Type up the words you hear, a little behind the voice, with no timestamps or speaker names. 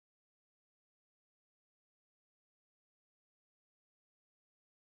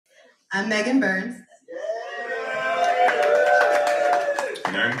I'm Megan Burns.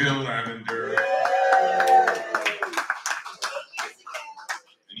 And I'm Bill Lavender.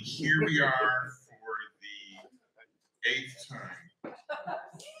 And here we are for the 8th time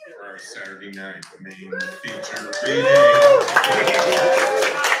for our Saturday night main feature reading.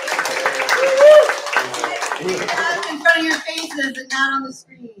 In front of your faces and not on the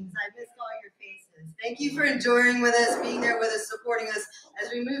screens. I missed all your faces. Thank you for enjoying with us, being there with us, supporting us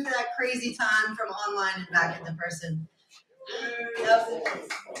as we move to that crazy time from online and back into person.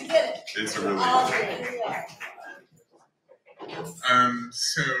 We did it. It's a really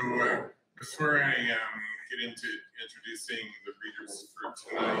So before I get into introducing the readers for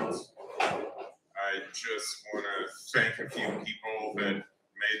tonight, I just want to thank a few people that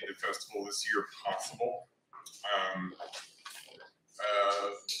made the festival this year possible.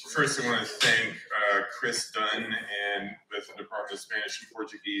 First, I want to thank Chris Dunn and with the Department of Spanish and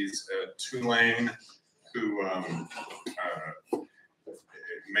Portuguese at Tulane, who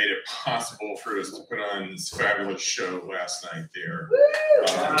made it possible for us to put on this fabulous show last night there.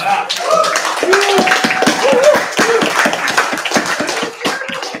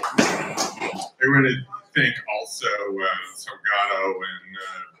 I want to thank also Salgado and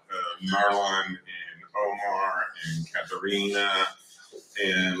Marlon and Omar and Katarina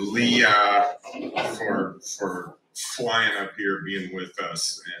and Leah for flying up here, being with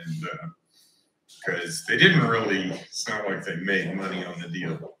us, and because they didn't really, it's not like they made money on the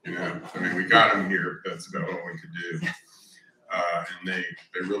deal, you know. I mean, we got them here, but that's about all we could do. And they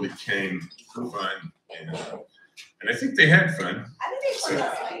really came for fun, and I think they had fun. So,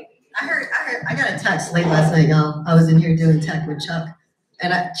 I got a text late last night, y'all. I was in here doing tech with Chuck.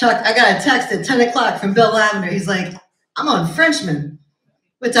 And I got a text at 10 o'clock from Bill Lavender. He's like, I'm on Frenchman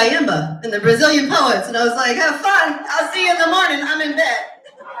with Tyehimba and the Brazilian poets. And I was like, have fun. I'll see you in the morning. I'm in bed.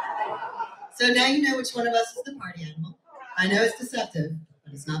 So now you know which one of us is the party animal. I know it's deceptive,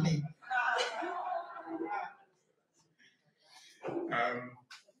 but it's not me.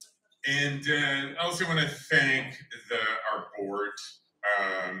 And I also want to thank our board.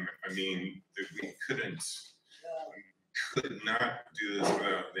 I mean, we could not do this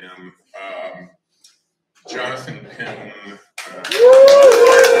without them. Jonathan Penn,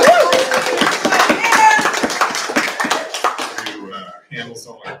 who handles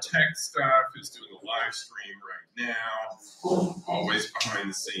all our tech stuff, is doing a live stream right now. Always behind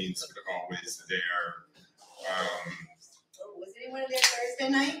the scenes, but always there. Was anyone there Thursday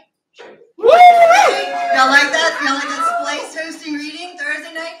night? Y'all like that? Y'all like that Splice hosting reading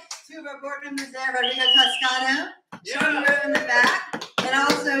Thursday night? 2 of our board members there, Rodrigo Toscano, Schomburg in the back, and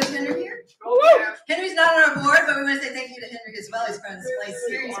also is Henry here. Henry's not on our board, but we want to say thank you to Henry as well. He's part of the Splice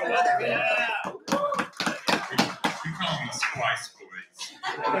series. We call them the Splice Boys.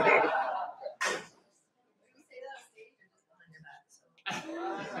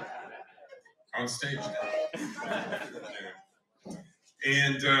 On stage now.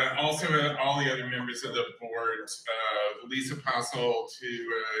 And also all the other members of the board, Lisa Postle to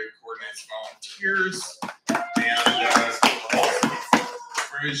coordinate volunteers, and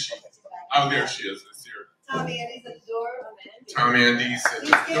where is she? Oh, there she is. It's here. Tom Andy's at the door. Tom Andy's at the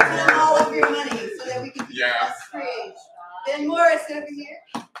door. He's giving them all of your money so that we can keep yeah. Stage. Ben Morris over here.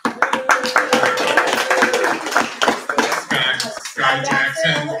 Scott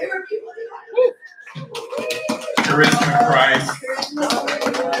Jackson. Charisma Price. And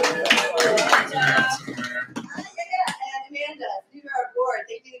Amanda, you are our board.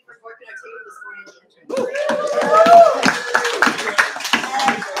 Thank you for working our table this morning.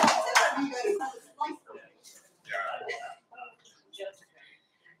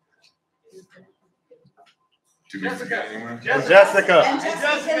 Did we forget anyone? Jessica.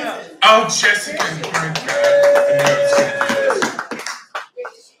 Oh, Jessica.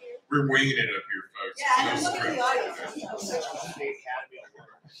 We're winging it up here, folks. Yeah, and look at the audience.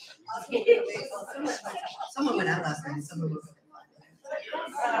 Someone went out last night and someone woke up.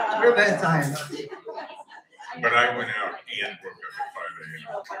 We're both tired. But I went out and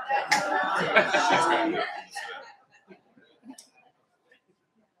woke up at 5 a.m. She's got nothing to say.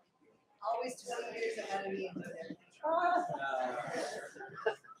 Always 20 years ahead of me.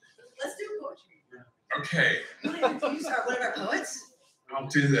 Let's do poetry. Okay. You start one of our poets? I'll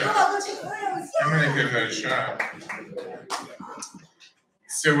do that. Oh, let's just I'm going to give that a shot.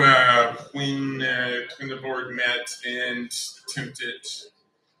 So when the board met and attempted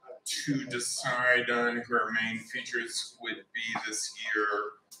to decide on who our main features would be this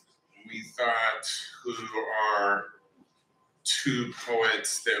year, we thought who are 2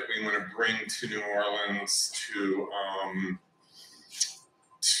 poets that we want to bring to New Orleans to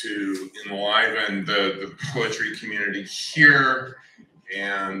to enliven the poetry community here,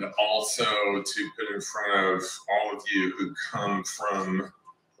 and also to put in front of all of you who come from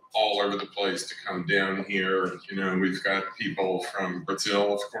all over the place to come down here. You know, we've got people from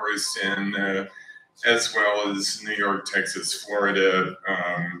Brazil, of course, and as well as New York, Texas, Florida,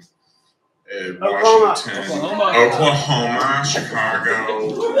 Washington, Oklahoma, Chicago,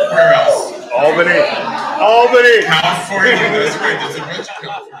 where else? Albany. California, that's right, there's a bunch of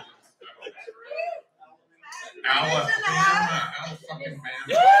Californians. Alabama,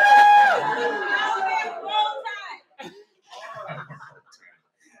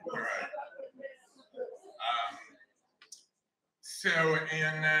 All right.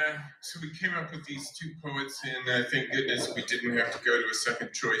 So we came up with these two poets, and thank goodness we didn't have to go to a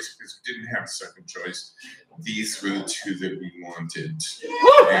second choice, because we didn't have a second choice. These were the two that we wanted.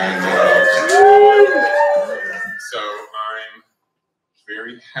 And so I'm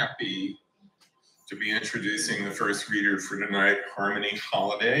very happy to be introducing the first reader for tonight, Harmony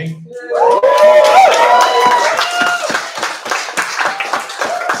Holiday.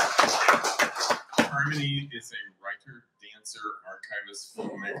 Harmony is a writer, dancer, archivist,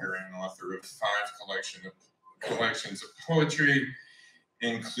 filmmaker, and author of 5 collections of poetry,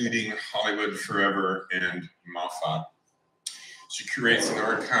 including Hollywood Forever and Maafa. She curates an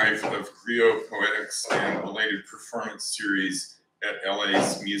archive of griot, poetics, and related performance series at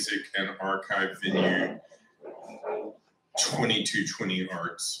LA's music and archive venue 2220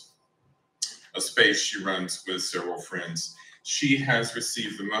 Arts, a space she runs with several friends. She has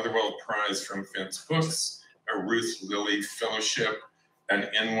received the Motherwell Prize from Fence Books, a Ruth Lilly Fellowship, an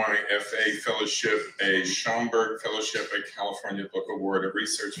NYFA Fellowship, a Schomburg Fellowship, a California Book Award, a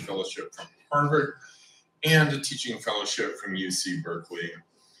Research Fellowship from Harvard, and a Teaching Fellowship from UC Berkeley.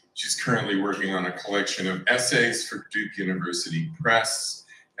 She's currently working on a collection of essays for Duke University Press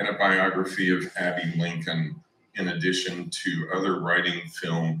and a biography of Abbey Lincoln, in addition to other writing,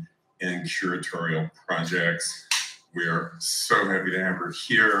 film, and curatorial projects. We are so happy to have her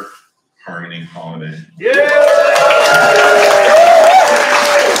here, Harmony Holiday. Yeah!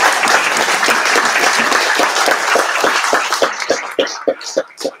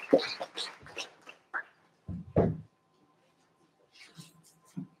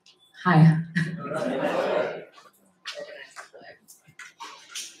 Hi.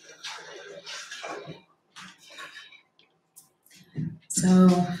 So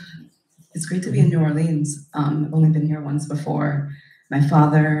it's great to be in New Orleans. I've only been here once before. My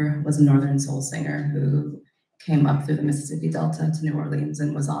father was a Northern soul singer who came up through the Mississippi Delta to New Orleans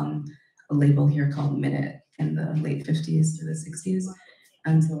and was on a label here called Minute in the late 50s to the 60s.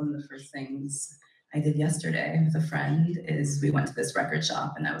 And so one of the first things I did yesterday with a friend is we went to this record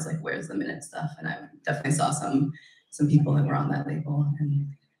shop, and I was like, where's the Minute stuff? And I definitely saw some people that were on that label. And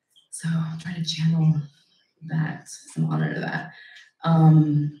so I'm trying to channel that, some honor to that.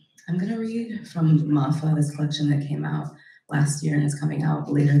 I'm gonna read from Maafa, this collection that came out last year and is coming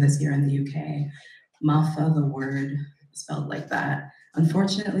out later this year in the UK. Maafa, the word spelled like that.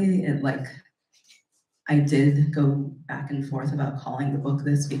 Unfortunately, I did go back and forth about calling the book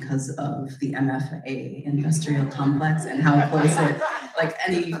this because of the MFA industrial complex and how close it, like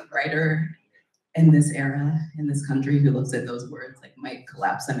any writer in this era, in this country who looks at those words, like might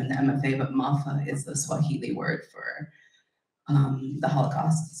collapse them into MFA, but Maafa is the Swahili word for the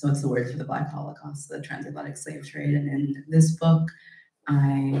Holocaust. So it's the word for the Black Holocaust, the transatlantic slave trade. And in this book,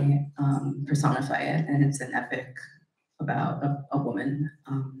 I personify it, and it's an epic about a woman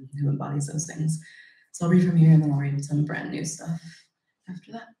who embodies those things. So I'll read from here, and then I'll read some brand new stuff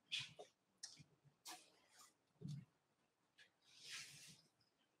after that.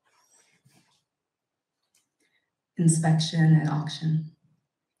 Inspection at auction.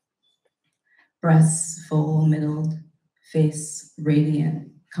 Breasts full, middled, face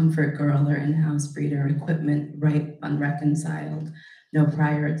radiant, comfort girl or in-house breeder, equipment ripe, unreconciled, no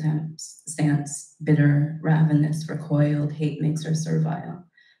prior attempts, stance, bitter, ravenous, recoiled, hate makes her servile,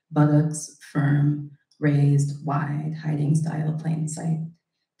 buttocks firm, raised, wide, hiding style, plain sight,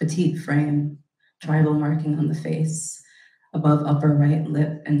 petite frame, tribal marking on the face, above upper right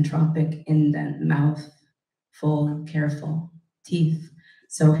lip and tropic indent, mouth, full, careful, teeth,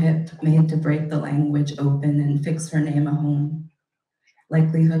 so hip, made to break the language open and fix her name a home.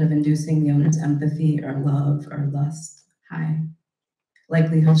 Likelihood of inducing the owner's empathy or love or lust, high.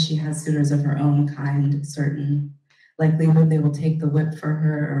 Likelihood she has suitors of her own kind, certain. Likelihood they will take the whip for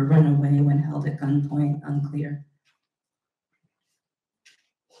her or run away when held at gunpoint, unclear.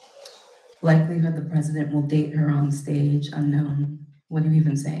 Likelihood the president will date her on stage, unknown. What are you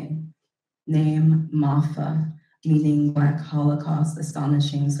even saying? Name, Maafa, meaning Black Holocaust,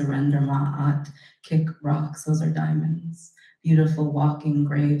 astonishing surrender, ma'at, kick rocks, those are diamonds. Beautiful walking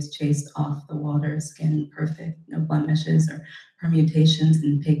graves chased off the water, skin perfect, no blemishes or permutations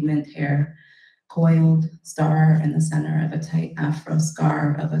in pigment, hair coiled, star in the center of a tight afro,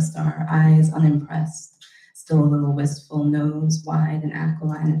 scar of a star, eyes unimpressed, still a little wistful, nose wide and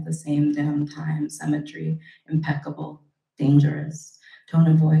aquiline at the same damn time, symmetry, impeccable, dangerous, tone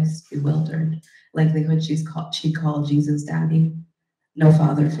of voice, bewildered, likelihood she'd call Jesus daddy. No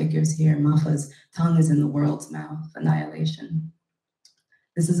father figures here. Maafa's tongue is in the world's mouth, annihilation.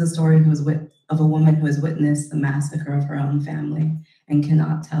 This is a story of a woman who has witnessed the massacre of her own family and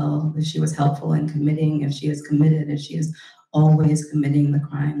cannot tell if she was helpful in committing, if she is committed, if she is always committing the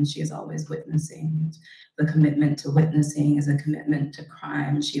crimes she is always witnessing. The commitment to witnessing is a commitment to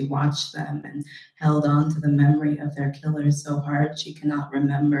crime. She watched them and held on to the memory of their killers so hard she cannot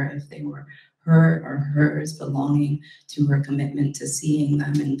remember if they were her or hers, belonging to her commitment to seeing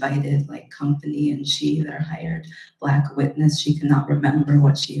them, invited like company, and she, their hired Black witness, she cannot remember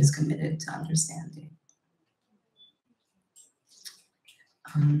what she is committed to understanding.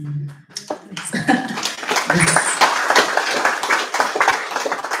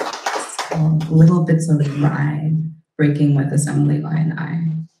 Little bits of ride, breaking with assembly line eye.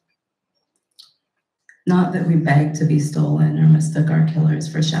 Not that we begged to be stolen or mistook our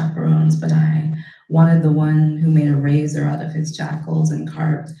killers for chaperones, but I wanted the one who made a razor out of his jackals and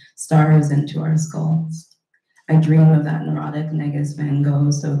carved stars into our skulls. I dream of that neurotic Negus Van Gogh,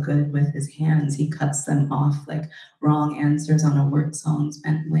 so good with his hands, he cuts them off like wrong answers on a work song's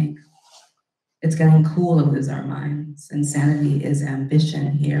bent link. It's getting cool to lose our minds. Insanity is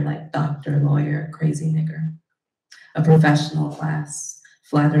ambition here, like doctor, lawyer, crazy nigger. A professional class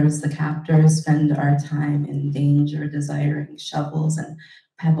flatters the captors, spend our time in danger, desiring shovels and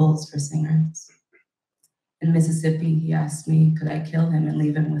pebbles for singers. In Mississippi, he asked me, could I kill him and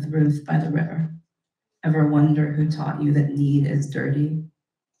leave him with Ruth by the river? Ever wonder who taught you that need is dirty?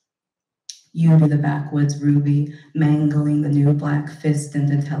 You be the backwoods ruby, mangling the new black fist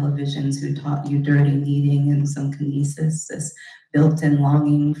into televisions who taught you dirty kneading and some kinesis, this built-in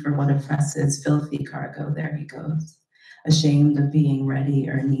longing for what oppresses filthy cargo, there he goes. Ashamed of being ready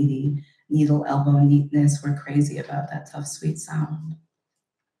or needy, needle elbow neatness, we're crazy about that tough, sweet sound.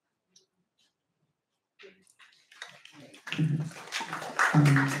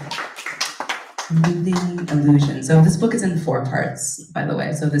 Moving illusion. So this book is in 4 parts, by the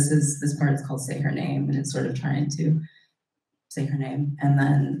way. So this part is called Say Her Name, and it's sort of trying to say her name. And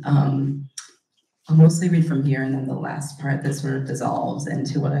then I'll mostly read from here, and then the last part that sort of dissolves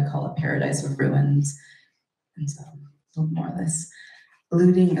into what I call a paradise of ruins. And so a little more of this.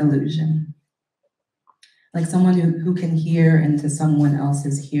 Eluding illusion. Like someone who can hear into someone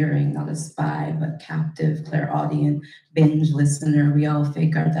else's hearing, not a spy, but captive, clairaudient, binge listener. We all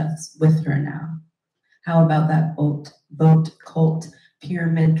fake our deaths with her now. How about that boat cult,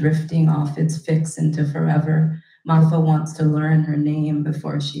 pyramid drifting off its fix into forever? Maafa wants to learn her name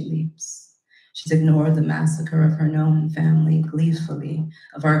before she leaps. She's ignored the massacre of her known family gleefully,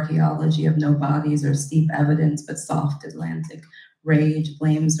 of archaeology, of no bodies or steep evidence, but soft Atlantic rage,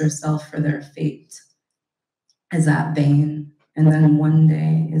 blames herself for their fate. Is that vain? And then one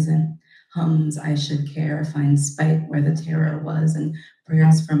day isn't, hums I should care, finds spite where the terror was, and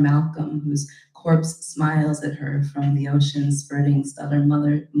prayers for Malcolm, whose corpse smiles at her from the ocean, spurting stutter,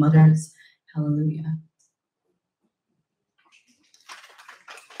 mutters, hallelujah.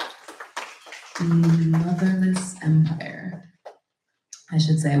 Motherless empire. I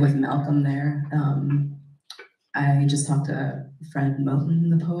should say with Malcolm there. I just talked to Fred Moten,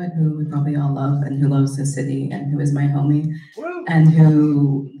 the poet, who we probably all love and who loves the city and who is my homie. Woo! And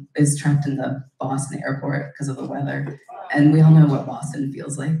who is trapped in the Boston airport because of the weather. And we all know what Boston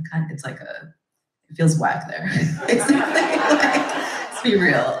feels like. It's like it feels whack there. Basically, let's be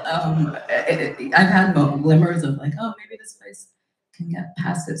real. I've had glimmers of like, oh, maybe this place can get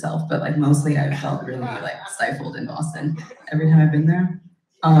past itself, but like mostly I felt really like stifled in Boston every time I've been there.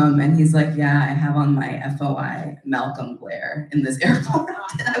 And he's like, yeah, I have on my FOI Malcolm Blair in this airport.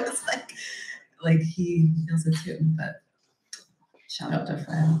 And I was like he feels it too, but shout out to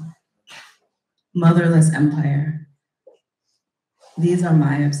Fred. Motherless empire. These are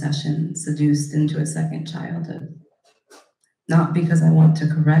my obsessions, seduced into a second childhood. Not because I want to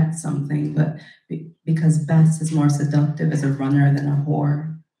correct something, but because Bess is more seductive as a runner than a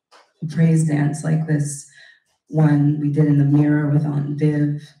whore. A praise dance like this one we did in the mirror with Aunt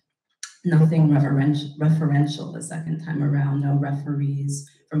Viv. Nothing referential the second time around, no referees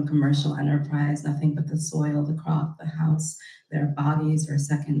from commercial enterprise, nothing but the soil, the crop, the house, their bodies, or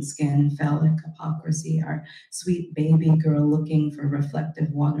second skin, phallic hypocrisy, our sweet baby girl looking for reflective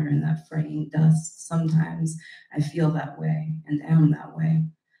water in that fraying dust. Sometimes I feel that way and am that way.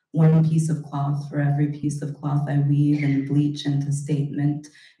 One piece of cloth for every piece of cloth I weave and bleach into statement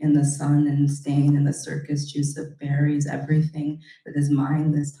in the sun and stain in the circus juice of berries, everything that is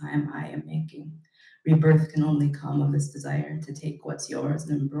mine this time I am making. Rebirth can only come of this desire to take what's yours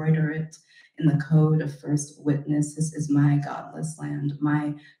and embroider it in the code of first witness. This is my godless land,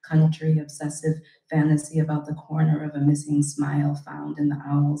 my country, obsessive fantasy about the corner of a missing smile found in the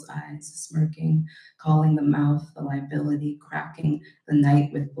owl's eyes, smirking, calling the mouth the liability, cracking the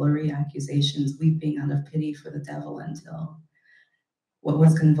night with blurry accusations, weeping out of pity for the devil until what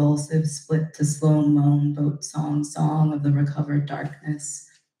was convulsive split to slow moan, boat song, song of the recovered darkness,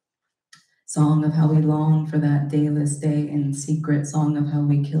 song of how we longed for that dayless day in secret, song of how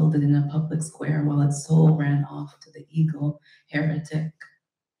we killed it in a public square while its soul ran off to the eagle, heretic.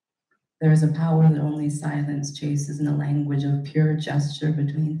 There is a power that only silence chases in a language of pure gesture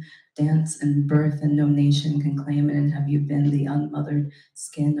between dance and birth, and no nation can claim it. And have you been the unmothered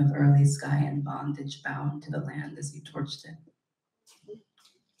skin of early sky and bondage bound to the land as you torched it?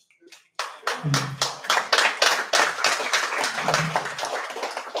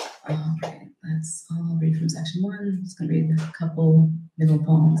 All right, I'll read from section 1. I'm just going to read a couple middle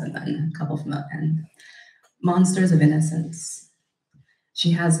poems and then a couple from the end. Monsters of Innocence.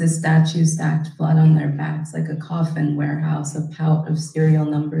 She has his statues stacked flat on their backs like a coffin warehouse, a pout of serial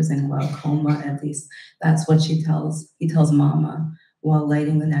numbers and glaucoma, at least that's what he tells Mama, while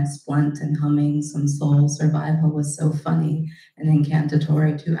lighting the next blunt and humming some soul. Survival was so funny and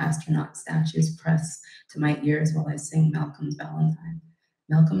incantatory. 2 astronaut statues press to my ears while I sing Malcolm's Valentine.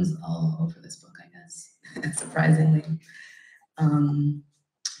 Malcolm's all over this book, I guess, surprisingly.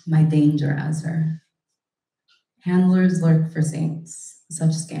 My danger as her. Handlers lurk for saints, such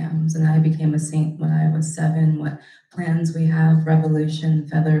scams, and I became a saint when I was 7. What plans we have, revolution,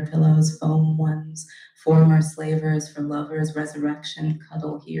 feather pillows, foam ones, former slavers for lovers, resurrection,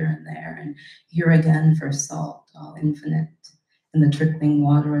 cuddle here and there, and here again for salt, all infinite. In the trickling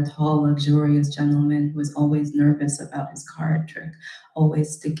water, a tall, luxurious gentleman who is always nervous about his card trick,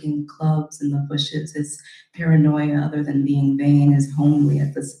 always sticking clubs in the bushes. His paranoia, other than being vain, is homely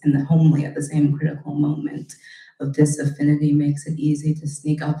at the same critical moment of disaffinity, makes it easy to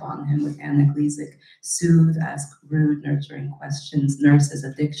sneak up on him with anaglesic soothe, ask rude, nurturing questions, nurse his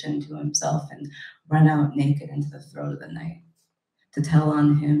addiction to himself, and run out naked into the throat of the night. To tell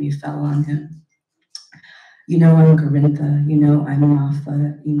on him, you fell on him. You know I'm Corintha, you know I'm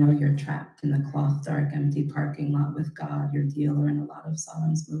Maafa, you know you're trapped in the cloth, dark, empty parking lot with God, your dealer, and a lot of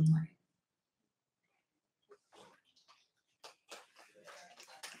Sodom's moonlight.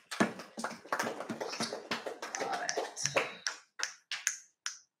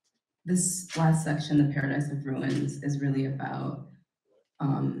 This last section, The Paradise of Ruins, is really about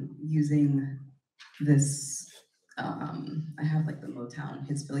using this, I have like the Motown,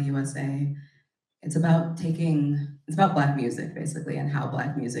 Hitsville, USA. It's about Black music, basically, and how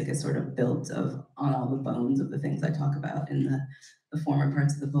Black music is sort of built on all the bones of the things I talk about in the former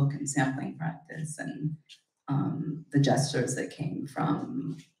parts of the book, and sampling practice, and the gestures that came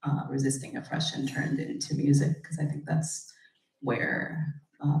from resisting oppression turned into music, because I think that's where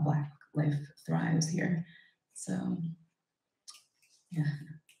Black life thrives here. So, yeah,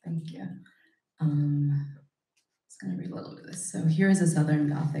 thank you. I'm just gonna read a little bit of this. So here is a Southern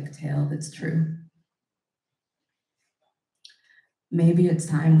Gothic tale that's true. Maybe it's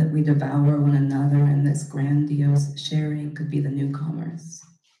time that we devour one another, and this grandiose sharing could be the newcomers.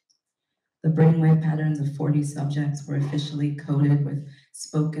 The brainwave patterns of 40 subjects were officially coded with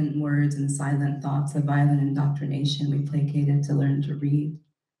spoken words and silent thoughts of violent indoctrination we placated to learn to read.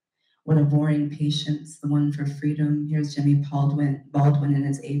 What a boring patience, the one for freedom. Here's Jimmy Baldwin in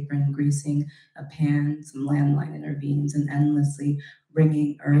his apron, greasing a pan, some landline intervenes, and endlessly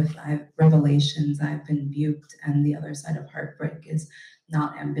bringing earth. Revelations, I've been buked, and the other side of heartbreak is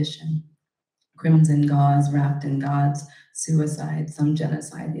not ambition. Crimson gauze wrapped in God's suicide. Some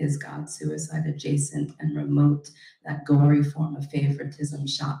genocide is God's suicide, adjacent and remote. That gory form of favoritism,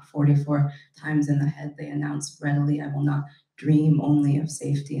 shot 44 times in the head. They announced readily, I will not dream only of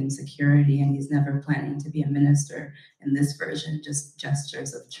safety and security, and he's never planning to be a minister in this version, just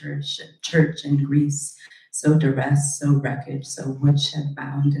gestures of church in Greece. So duress, so wreckage, so woodshed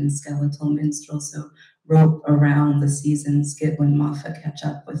bound and skeletal minstrel, so rope around the season skit when Maafa catch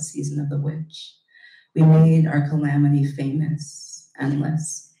up with Season of the Witch. We made our calamity famous,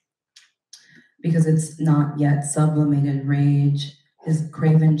 endless, because it's not yet sublimated rage Is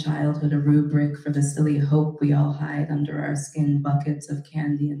craven childhood a rubric for the silly hope we all hide under our skin? Buckets of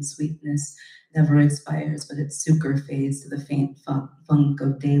candy and sweetness never expires, but its sucre fades to the faint funk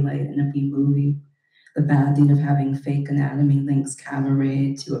of daylight in a B-movie. The bad deed of having fake anatomy links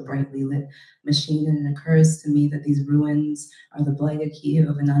cabaret to a brightly lit machine, and it occurs to me that these ruins are the blighted heave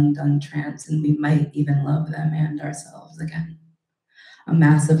of an undone trance, and we might even love them and ourselves again. A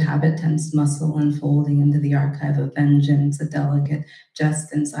massive habit-tense muscle unfolding into the archive of vengeance, a delicate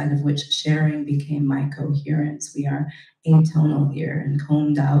jest inside of which sharing became my coherence. We are atonal here and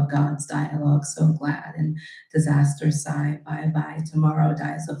combed out God's dialogue, so glad, and disaster sigh, bye-bye, tomorrow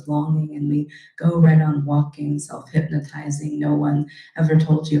dies of longing, and we go right on walking, self-hypnotizing. No one ever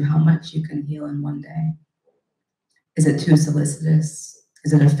told you how much you can heal in one day. Is it too solicitous?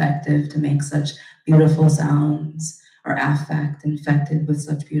 Is it effective to make such beautiful sounds? Or affect infected with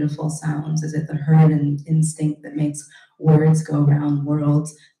such beautiful sounds? Is it the herd and instinct that makes words go round,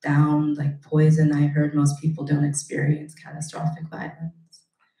 worlds down like poison? I heard most people don't experience catastrophic violence.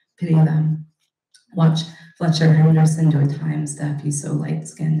 Pity them. Watch Fletcher Henderson do a time step. He's so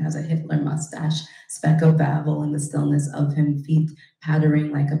light-skinned, has a Hitler mustache, speck of babble in the stillness of him, feet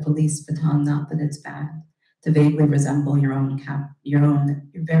pattering like a police baton. Not that it's bad to vaguely resemble your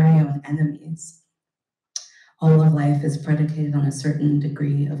very own enemies. All of life is predicated on a certain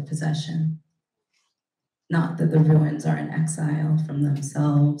degree of possession. Not that the ruins are in exile from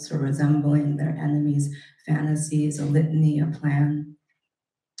themselves or resembling their enemies' fantasies, a litany, a plan,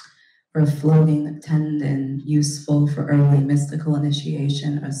 or a floating tendon useful for early mystical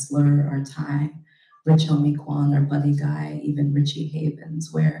initiation, a slur or tie, Rich Homie Quan or Buddy Guy, even Richie Havens.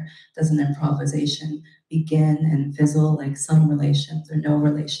 Where does an improvisation begin and fizzle like some relations or no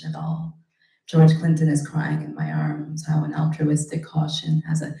relation at all? George Clinton is crying in my arms, how an altruistic caution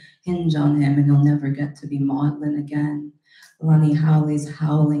has a hinge on him and he'll never get to be maudlin again. Lonnie Howley's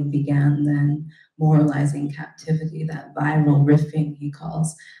howling began then, moralizing captivity, that viral riffing he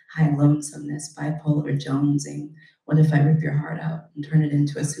calls high lonesomeness, bipolar jonesing. What if I rip your heart out and turn it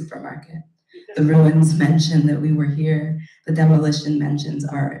into a supermarket? The ruins mention that we were here. The demolition mentions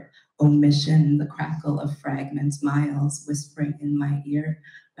our omission, the crackle of fragments, Miles whispering in my ear,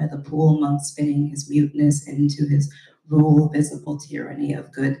 by the pool monk spinning his muteness into his rule, visible tyranny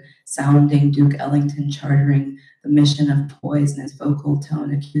of good sounding, Duke Ellington chartering the mission of poise in his vocal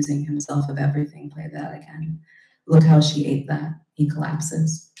tone, accusing himself of everything. Play that again. Look how she ate that. He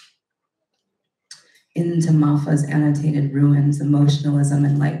collapses. Into Maafa's annotated ruins, emotionalism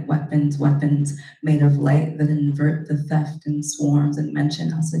and light weapons made of light that invert the theft in swarms and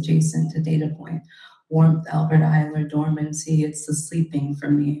mention us adjacent to data point. Warmth, Albert Eiler, dormancy, it's the sleeping for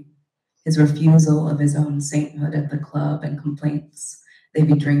me. His refusal of his own sainthood at the club and complaints. They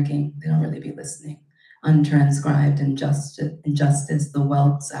be drinking, they don't really be listening. Untranscribed injustice, the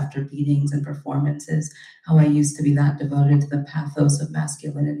welts after beatings and performances, how I used to be that devoted to the pathos of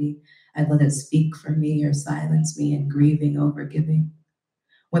masculinity. I'd let it speak for me or silence me in grieving over giving.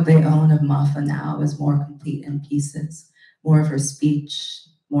 What they own of Maafa now is more complete in pieces, more of her speech,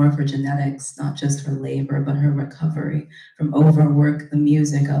 more of her genetics, not just her labor, but her recovery from overwork, the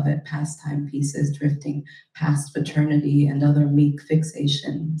music of it, pastime pieces drifting past paternity and other meek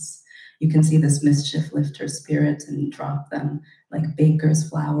fixations. You can see this mischief lift her spirits and drop them like baker's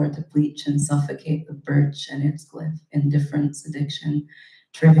flour to bleach and suffocate the birch and its glyph, indifference, addiction,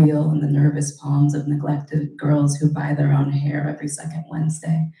 trivial in the nervous palms of neglected girls who buy their own hair every second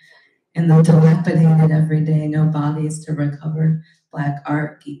Wednesday. In the dilapidated everyday, no bodies to recover, Black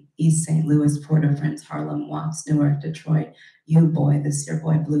art, East St. Louis, Port-au-Prince, Harlem, Watts, Newark, Detroit, You Boy, this your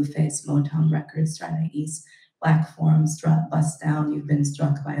boy, Blueface, Motown Records, Strata East, Black Forum, Strut, Bust Down, You've Been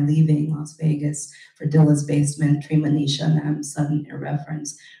Struck by Leaving, Las Vegas, Verdilla's Basement, Tremonisha, Nam, Sudden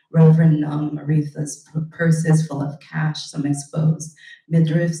Irreverence, Reverend Numb, Aretha's purses full of cash, some exposed,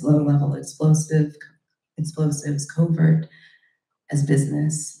 midriffs, low-level explosives, covert as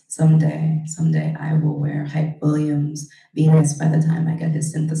business. Someday I will wear Hype Williams, Venus by the time I get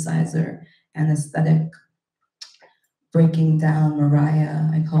his synthesizer, anesthetic, breaking down Mariah,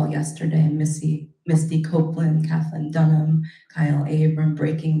 I call yesterday, Misty Copeland, Kathleen Dunham, Kyle Abram,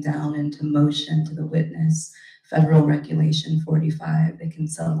 breaking down into motion to the witness. Federal Regulation 45, they can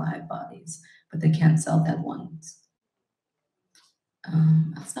sell live bodies, but they can't sell dead ones.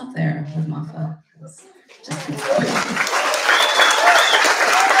 I'll stop there with Maafa.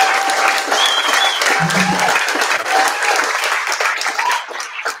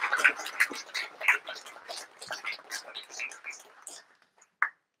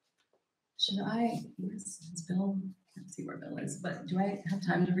 Should I, is Bill Let's see where Bill is. But do I have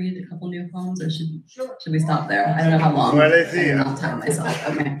time to read a couple new poems, or should we stop there? I don't know how long. Well, I see. I'll time myself.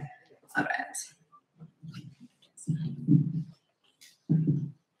 Okay. All right.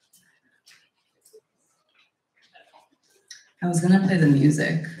 I was gonna play the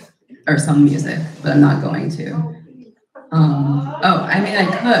music, or some music, but I'm not going to. Oh, I mean, I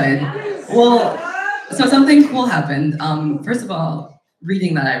could. Well, so something cool happened. First of all,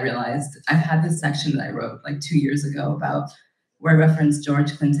 reading that, I realized I had this section that I wrote like 2 years ago about where I referenced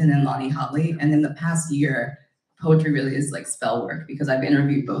George Clinton and Lonnie Holly, and in the past year, poetry really is like spell work because I've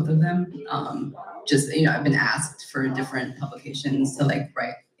interviewed both of them. Just, you know, I've been asked for different publications to like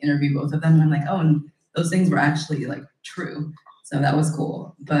interview both of them, and I'm like, oh, and those things were actually like true. So that was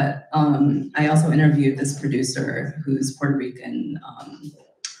cool. But I also interviewed this producer who's Puerto Rican,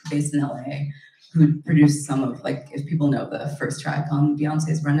 based in LA, who produced some of, like, if people know the first track on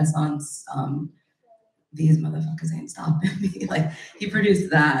Beyonce's Renaissance, These Motherfuckers Ain't Stopping Me. Like, he produced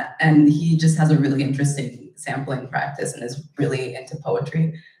that, and he just has a really interesting sampling practice and is really into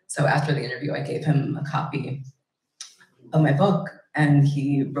poetry. So after the interview, I gave him a copy of my book, and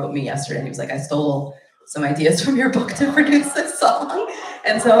he wrote me yesterday, and he was like, I stole some ideas from your book to produce this song.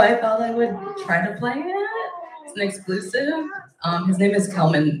 And so I thought I would try to play it. It's an exclusive. His name is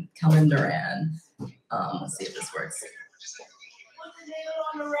Kelman Duran. Let's see if this works. It's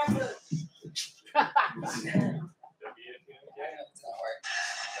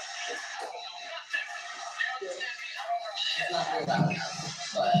not really loud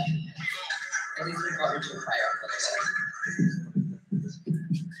enough, but at least we're going to a fire up there.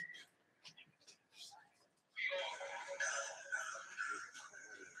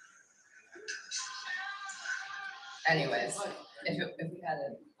 Anyways, if we had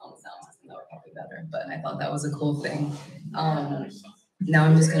it on the sound system, that would probably be better, but I thought that was a cool thing. Now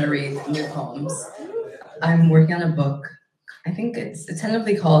I'm just gonna read new poems. I'm working on a book. I think it's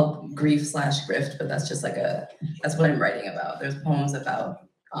tentatively called Grief/Grift, but that's just like that's what I'm writing about. There's poems about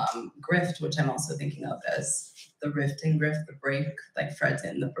grift, which I'm also thinking of as the rift and grift, the break, like threads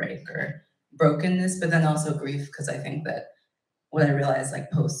in the break or brokenness, but then also grief, because I think that what I realized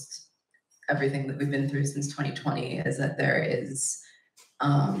like post everything that we've been through since 2020 is that there is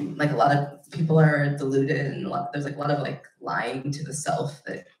like a lot of people are deluded, and there's like a lot of like lying to the self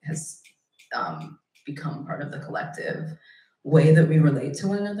that has become part of the collective way that we relate to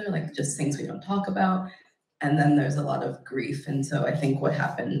one another, like just things we don't talk about. And then there's a lot of grief. And so I think what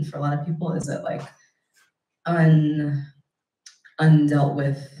happened for a lot of people is that like undealt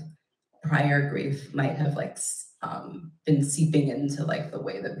with prior grief might have like been seeping into like the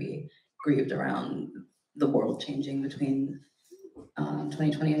way that we grieved around the world changing between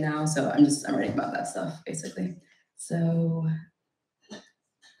 2020 and now. So I'm writing about that stuff basically. So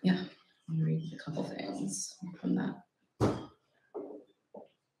yeah, I'm gonna read a couple things from that.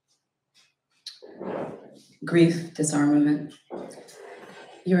 Grief disarmament.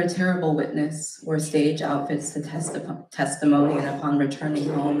 You're a terrible witness, wore stage outfits to testimony, and upon returning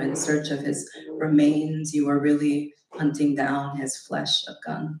home in search of his remains, you were really hunting down his flesh of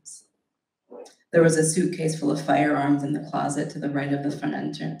guns. There was a suitcase full of firearms in the closet to the right of the front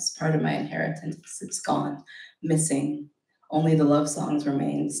entrance, part of my inheritance. It's gone, missing. Only the love songs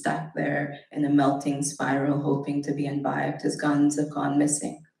remain, stacked there in a melting spiral, hoping to be imbibed. His guns have gone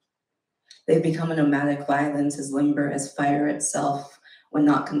missing. They've become a nomadic violence as limber as fire itself, when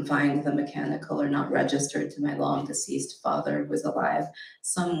not confined to the mechanical or not registered to my long-deceased father, who is alive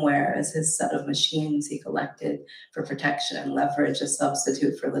somewhere as his set of machines he collected for protection and leverage, a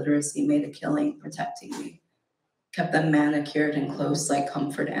substitute for literacy, made a killing protecting me. Kept them manicured and close like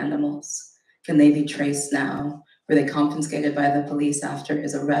comfort animals. Can they be traced now? Were they confiscated by the police after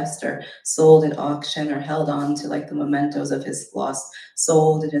his arrest, or sold at auction, or held on to like the mementos of his lost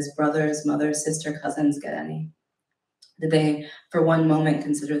soul? Did his brothers, mothers, sister, cousins get any? Did they, for one moment,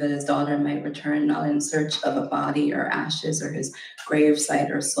 consider that his daughter might return not in search of a body or ashes or his gravesite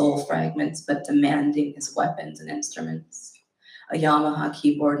or soul fragments, but demanding his weapons and instruments? A Yamaha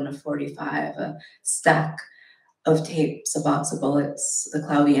keyboard and a .45, a stack of tapes, a box of bullets, the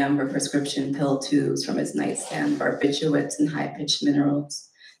cloudy amber prescription pill tubes from his nightstand, barbiturates and high-pitched minerals.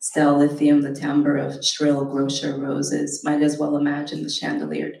 Stell lithium, the timbre of shrill grocer roses. Might as well imagine the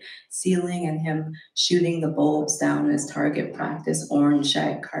chandeliered ceiling and him shooting the bulbs down his target practice orange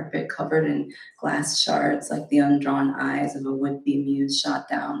shag carpet covered in glass shards like the undrawn eyes of a would-be muse shot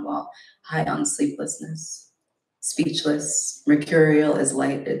down while high on sleeplessness. Speechless, mercurial as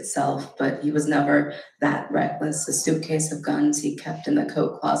light itself, but he was never that reckless. The suitcase of guns he kept in the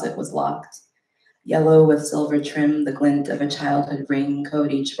coat closet was locked. Yellow with silver trim, the glint of a childhood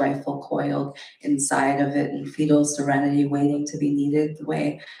raincoat, each rifle coiled inside of it in fetal serenity, waiting to be needed the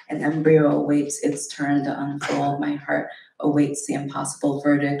way an embryo awaits its turn to unfold. My heart awaits the impossible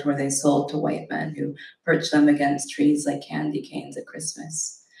verdict where they sold to white men who perched them against trees like candy canes at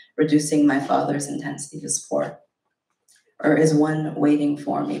Christmas, reducing my father's intensity to sport. Or is one waiting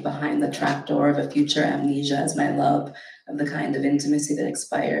for me behind the trapdoor of a future amnesia as my love of the kind of intimacy that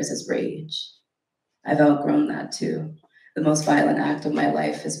expires as rage? I've outgrown that too. The most violent act of my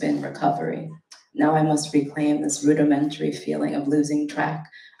life has been recovery. Now I must reclaim this rudimentary feeling of losing track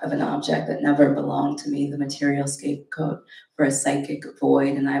of an object that never belonged to me, the material scapegoat for a psychic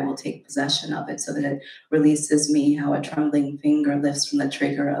void, and I will take possession of it so that it releases me how a trembling finger lifts from the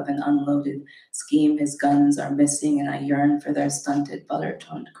trigger of an unloaded scheme. His guns are missing, and I yearn for their stunted,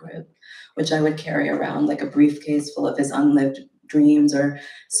 butter-toned grip, which I would carry around like a briefcase full of his unlived dreams, or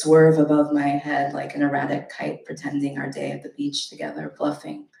swerve above my head like an erratic kite, pretending our day at the beach together,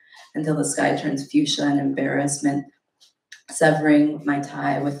 bluffing until the sky turns fuchsia in embarrassment, severing my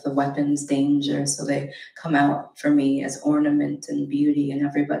tie with the weapon's danger so they come out for me as ornament and beauty, and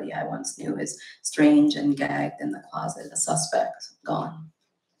everybody I once knew is strange and gagged in the closet, a suspect gone.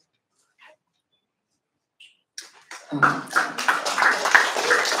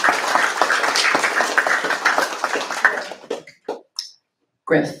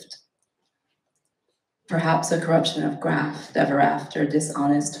 Grift. Perhaps a corruption of graft, ever after,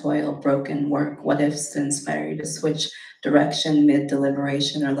 dishonest toil, broken work, what ifs to inspire you to switch direction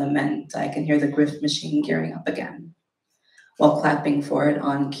mid-deliberation or lament. I can hear the grift machine gearing up again, while clapping for it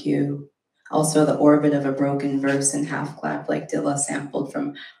on cue. Also the orbit of a broken verse in half-clap like Dilla, sampled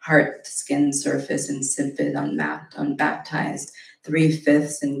from heart to skin surface, insipid, unmapped, unbaptized,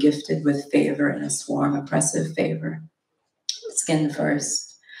 3/5 and gifted with favor in a swarm, oppressive favor. Skin first.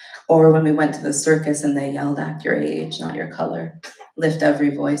 Or when we went to the circus and they yelled, act your age, not your color. Lift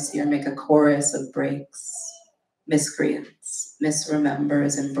every voice here, make a chorus of breaks. Miscreants,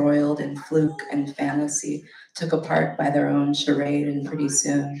 misremembers, embroiled in fluke and fantasy, took apart by their own charade, and pretty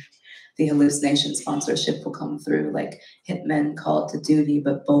soon the hallucination sponsorship will come through like hitmen called to duty,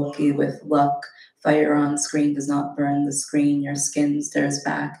 but bulky with luck. Fire on screen does not burn the screen. Your skin stares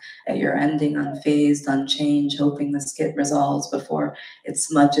back at your ending, unfazed, unchanged, hoping the skit resolves before it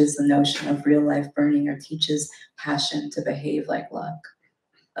smudges the notion of real life burning or teaches passion to behave like luck.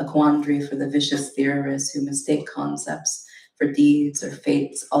 A quandary for the vicious theorists who mistake concepts for deeds or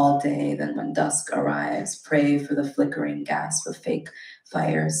fates all day, then when dusk arrives, pray for the flickering gasp of fake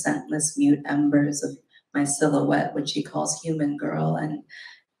fire, scentless mute embers of my silhouette, which he calls human girl, and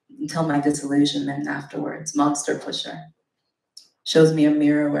until my disillusionment afterwards, monster pusher. Shows me a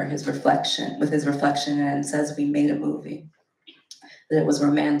mirror where his reflection, and says we made a movie, that it was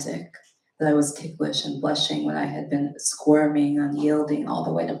romantic, that I was ticklish and blushing when I had been squirming, unyielding all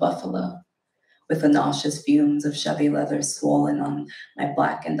the way to Buffalo, with the nauseous fumes of Chevy leather swollen on my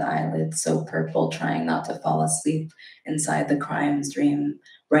blackened eyelids, so purple, trying not to fall asleep inside the crime's dream,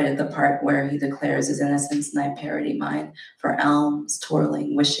 right at the part where he declares his innocence, and I parody mine for elms,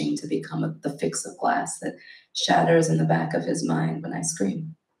 twirling, wishing to become the fix of glass that shatters in the back of his mind when I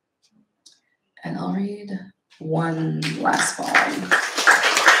scream. And I'll read one last poem.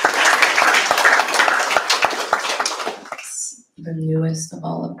 It's the newest of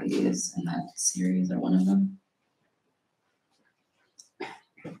all of these in that series, or one of them.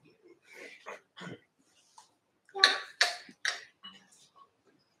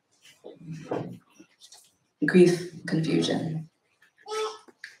 Grief, confusion.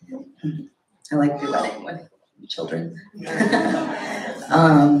 I like duetting with children.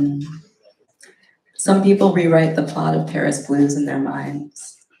 Some people rewrite the plot of Paris Blues in their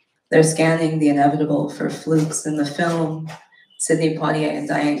minds. They're scanning the inevitable for flukes in the film. Sidney Poitier and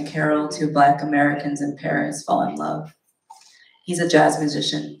Diane Carroll, two Black Americans in Paris, fall in love. He's a jazz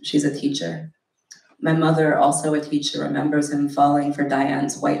musician, she's a teacher. My mother, also a teacher, remembers him falling for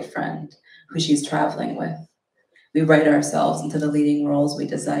Diane's white friend, who she's traveling with. We write ourselves into the leading roles we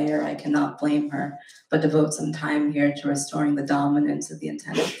desire. I cannot blame her, but devote some time here to restoring the dominance of the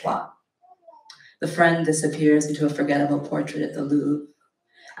intended plot. The friend disappears into a forgettable portrait at the Louvre.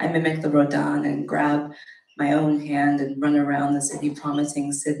 I mimic the Rodin and grab my own hand and run around the city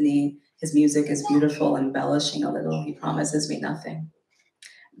promising Sidney his music is beautiful, embellishing a little. He promises me nothing.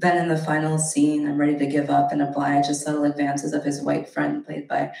 Then in the final scene, I'm ready to give up and oblige the subtle advances of his white friend, played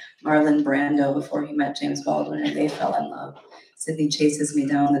by Marlon Brando, before he met James Baldwin and they fell in love. Sidney chases me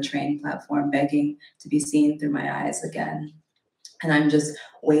down the train platform, begging to be seen through my eyes again. And I'm just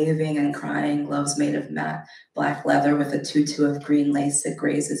waving and crying. Love's made of matte black leather with a tutu of green lace that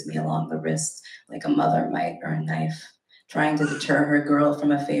grazes me along the wrist like a mother might, or a knife, trying to deter her girl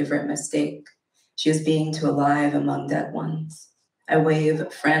from a favorite mistake. She is being too alive among dead ones. I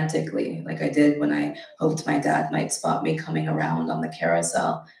wave frantically, like I did when I hoped my dad might spot me coming around on the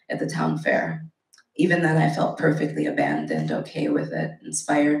carousel at the town fair. Even then, I felt perfectly abandoned, okay with it,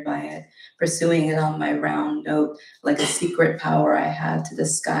 inspired by it, pursuing it on my round note like a secret power I had to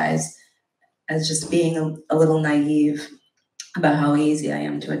disguise as just being a little naive about how easy I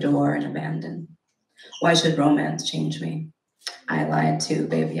am to adore and abandon. Why should romance change me? I lied too,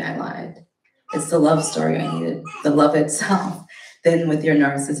 baby, I lied. It's the love story I needed, the love itself. Then with your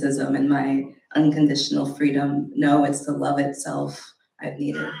narcissism and my unconditional freedom, no, it's the love itself I've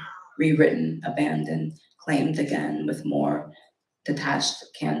needed. Rewritten, abandoned, claimed again with more detached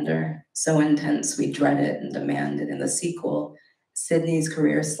candor. So intense we dread it and demand it. In the sequel, Sydney's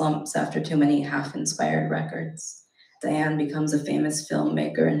career slumps after too many half-inspired records. Diane becomes a famous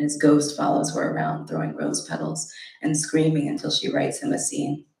filmmaker and his ghost follows her around throwing rose petals and screaming until she writes him a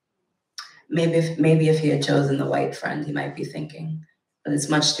scene. Maybe if he had chosen the white friend, he might be thinking, but it's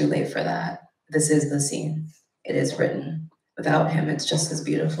much too late for that. This is the scene. It is written. Without him, it's just as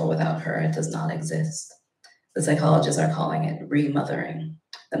beautiful. Without her, it does not exist. The psychologists are calling it remothering,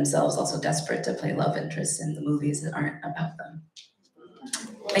 themselves also desperate to play love interests in the movies that aren't about them.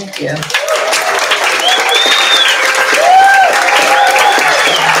 Thank you.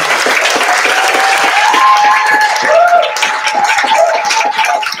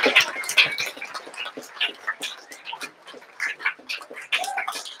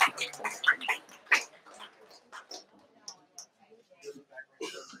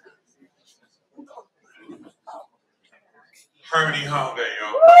 Harmony Holiday,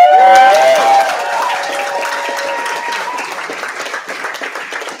 y'all.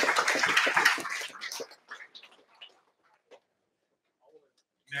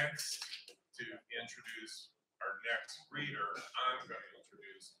 Next, to introduce our next reader, I'm going to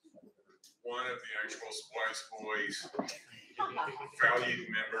introduce one of the actual Splice Boys, valued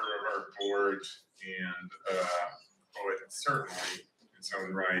member of our board, and poet certainly in its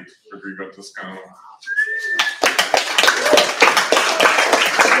own right, Rodrigo Toscano.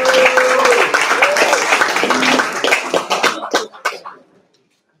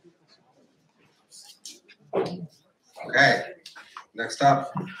 Okay, next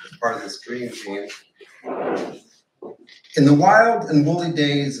up, part of this dream team. In the wild and woolly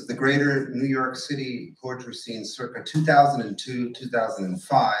days of the greater New York City poetry scene circa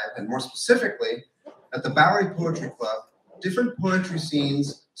 2002-2005, and more specifically, at the Bowery Poetry Club, different poetry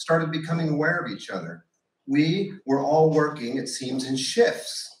scenes started becoming aware of each other. We were all working, it seems, in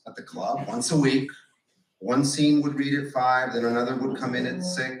shifts at the club once a week. One scene would read at 5, then another would come in at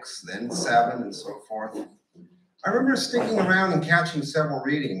 6, then 7, and so forth. I remember sticking around and catching several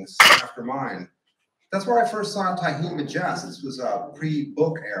readings after mine. That's where I first saw Tyehimba Jess. This was a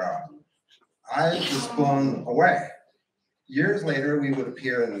pre-book era. I was blown away. Years later, we would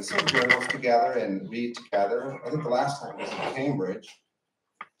appear in some journals together and read together. I think the last time was in Cambridge.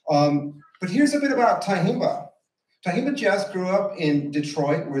 But here's a bit about Tyehimba. Tyehimba Jess grew up in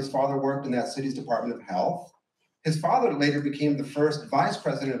Detroit, where his father worked in that city's Department of Health. His father later became the first vice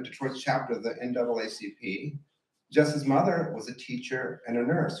president of Detroit's chapter of the NAACP. Jess's mother was a teacher and a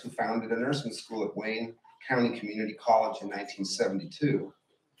nurse who founded a nursing school at Wayne County Community College in 1972.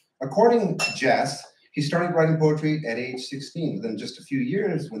 According to Jess, he started writing poetry at age 16. Within just a few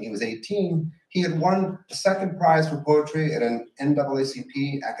years, when he was 18, he had won the second prize for poetry at an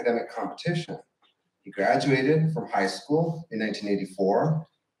NAACP academic competition. He graduated from high school in 1984.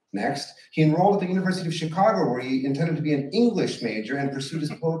 Next, he enrolled at the University of Chicago, where he intended to be an English major and pursued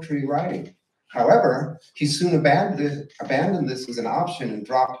his poetry writing. However, he soon abandoned this as an option and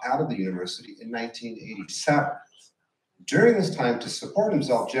dropped out of the university in 1987. During this time, to support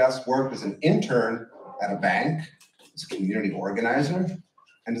himself, Jess worked as an intern at a bank, as a community organizer,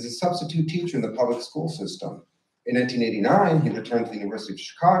 and as a substitute teacher in the public school system. In 1989, he returned to the University of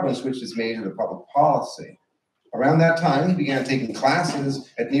Chicago and switched his major to public policy. Around that time, he began taking classes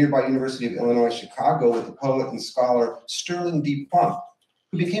at nearby University of Illinois, Chicago with the poet and scholar Sterling D. Plump,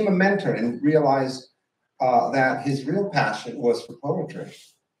 who became a mentor and realized that his real passion was for poetry.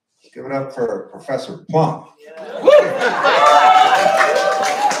 Give it up for Professor Plump.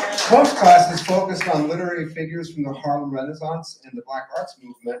 Plump's classes focused on literary figures from the Harlem Renaissance and the Black Arts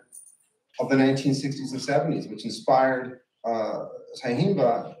movement of the 1960s and 70s, which inspired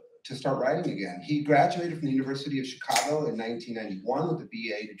Tyehimba to start writing again. He graduated from the University of Chicago in 1991 with a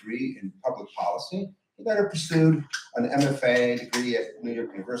BA degree in public policy. He later pursued an MFA degree at New York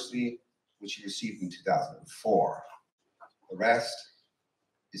University, which he received in 2004. The rest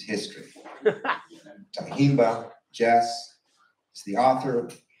is history. Tyehimba Jess is the author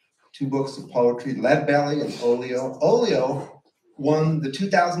of 2 books of poetry, Lead Belly and Olio. Olio won the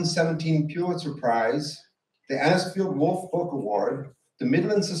 2017 Pulitzer Prize, the Anisfield Wolf Book Award, the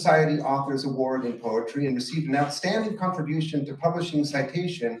Midland Society Authors Award in Poetry, and received an outstanding contribution to publishing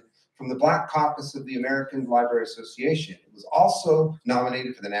citation from the Black Caucus of the American Library Association. It was also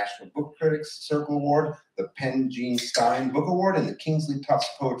nominated for the National Book Critics Circle Award, the Penn Gene Stein Book Award, and the Kingsley Tufts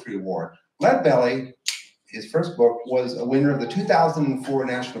Poetry Award. Lead Belly, his first book, was a winner of the 2004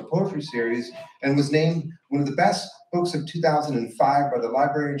 National Poetry Series and was named one of the best books of 2005 by the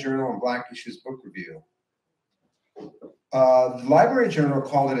Library Journal and Black Issues Book Review. The Library Journal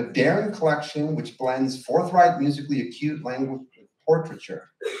called it a daring collection which blends forthright, musically acute language with portraiture.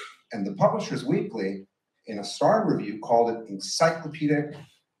 And the Publishers Weekly, in a star review, called it encyclopedic,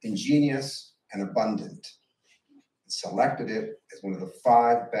 ingenious, and abundant. It selected it as one of the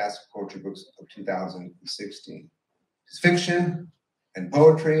 5 best poetry books of 2016. His fiction and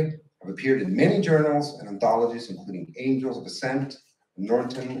poetry have appeared in many journals and anthologies, including Angels of Ascent, the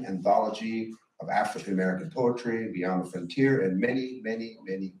Norton Anthology of African American Poetry, Beyond the Frontier, and many, many,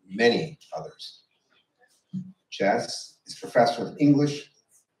 many, many others. Jess is professor of English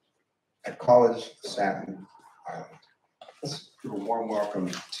at College of Staten Island. Let's give a warm welcome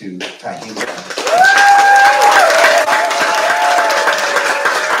to Tyehimba.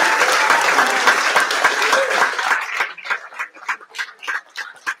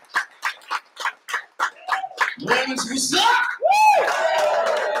 What's up?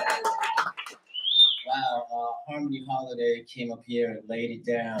 Wow, Harmony Holiday came up here and laid it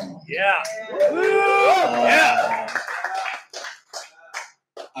down. Yeah. Yeah.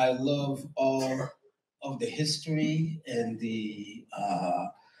 I love all of the history and the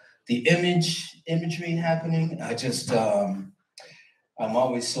imagery happening. I just I'm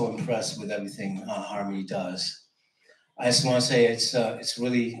always so impressed with everything Harmony does. I just want to say it's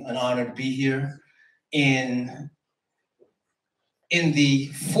really an honor to be here in the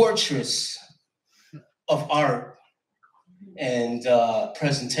fortress of art and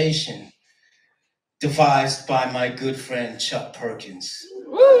presentation devised by my good friend Chuck Perkins.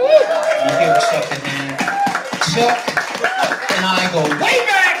 You give Chuck a hand. Chuck and I go way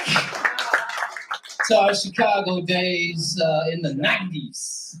back to our Chicago days in the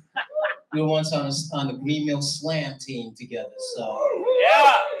 90s. We were once on the Green Mill Slam team together. So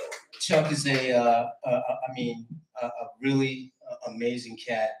Yeah. Chuck is a really amazing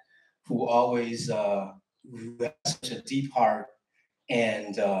cat who always who has such a deep heart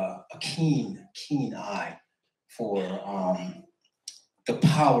and a keen eye for the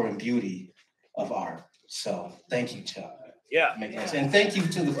power and beauty of art. So thank you, Chuck. Yeah. And thank you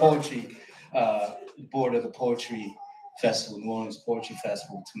to the poetry board of the Poetry Festival, New Orleans Poetry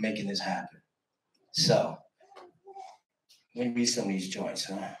Festival, to making this happen. So let me read some of these joints,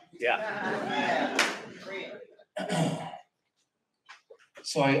 huh? Yeah.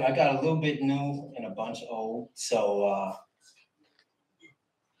 So I got a little bit new and a bunch old. So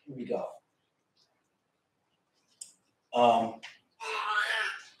here we go.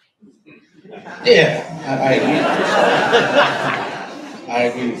 Yeah, I agree. I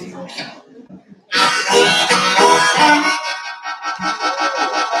agree with you.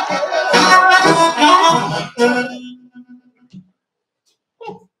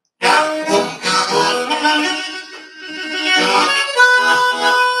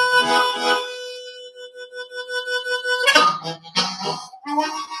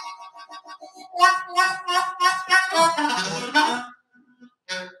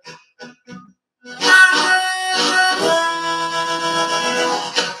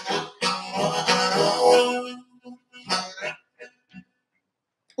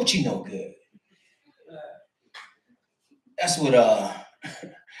 What you know good? That's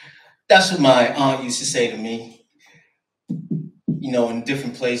what my aunt used to say to me. You know, in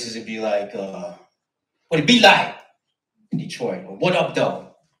different places it'd be like, what it be like in Detroit, or what up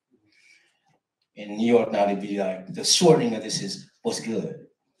though? In New York now it'd be like, the shortening of this is what's good.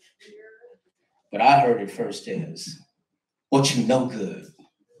 But I heard it first as what you know good.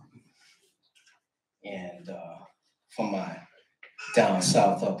 And from my down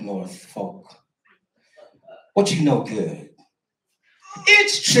south, up north folk, what you know good?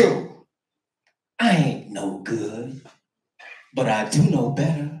 It's true, I ain't no good, but I do know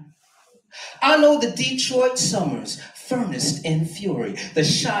better. I know the Detroit summers, furnace and fury, the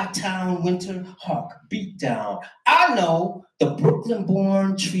Chi-Town winter hawk beat down. I know the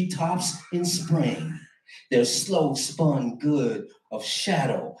Brooklyn-born treetops in spring, There's slow spun good of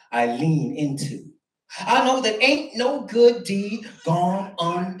shadow I lean into. I know that ain't no good deed gone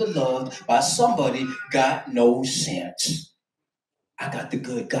unbeloved by somebody got no sense. I got the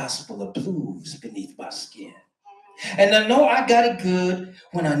good gospel of blues beneath my skin. And I know I got it good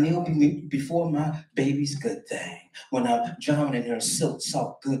when I kneel before my baby's good thing, when I'm drowning in her silk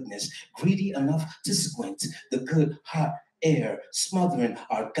soft goodness, greedy enough to squint, the good hot air smothering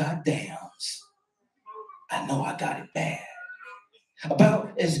our goddams. I know I got it bad.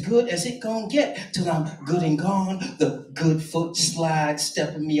 About as good as it gon' get till I'm good and gone, the good foot slide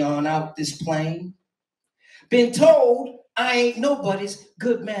stepping me on out this plane. Been told I ain't nobody's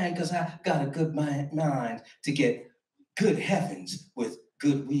good man because I got a good mind to get good heavens with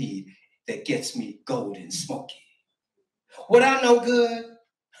good weed that gets me golden smoky. What I know good,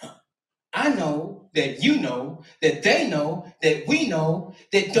 I know that you know, that they know, that we know,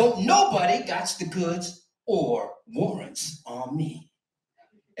 that don't nobody got the goods or warrants on me.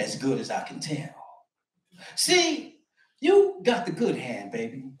 As good as I can tell. See, you got the good hand,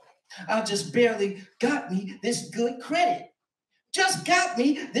 baby. I just barely got me this good credit. Just got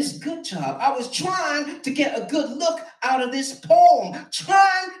me this good job. I was trying to get a good look out of this poem,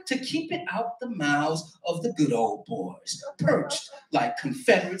 trying to keep it out the mouths of the good old boys, perched like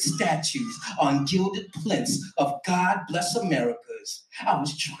Confederate statues on gilded plinths of God bless Americas. I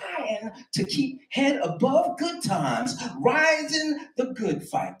was trying to keep head above good times, rising the good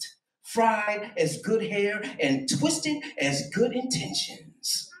fight, fried as good hair and twisted as good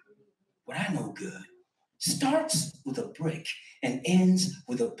intentions. What I know good starts with a brick and ends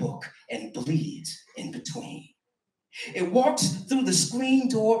with a book and bleeds in between. It walks through the screen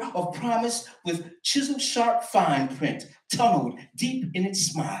door of promise with chisel sharp fine print, tunneled deep in its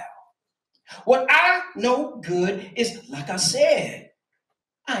smile. What I know good is, like I said,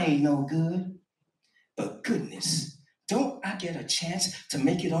 I ain't no good, but goodness, don't I get a chance to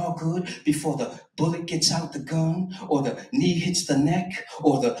make it all good before the bullet gets out the gun, or the knee hits the neck,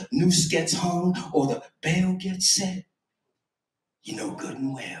 or the noose gets hung, or the bail gets set? You know good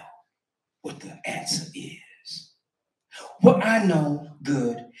and well what the answer is. What I know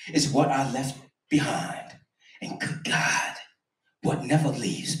good is what I left behind. And good God, what never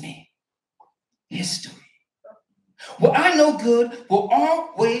leaves me. History. What I know good will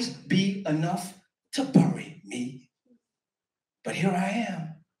always be enough to bury me. But here I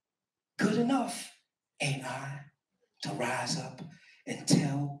am, good enough, ain't I, to rise up and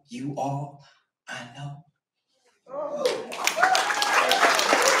tell you all I know.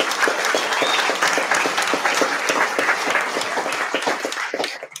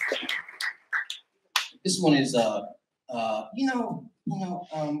 This one is,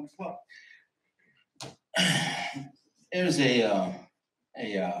 there's a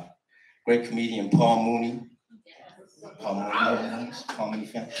great comedian, Paul Mooney. Paul Mooney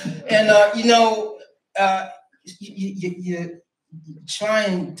fan. And, you try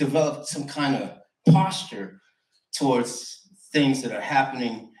and develop some kind of posture towards things that are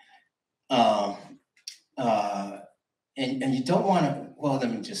happening, and you don't want to. Well,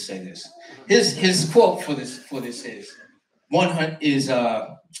 let me just say this. His quote for this is 100 is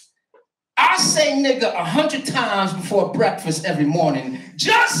I say nigga 100 times before breakfast every morning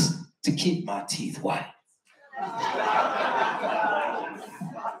just to keep my teeth white.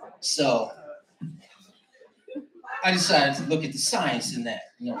 So I decided to look at the science in that.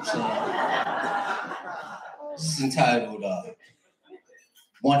 You know what I'm saying? This is entitled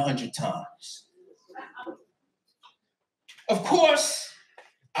 100 times. Of course,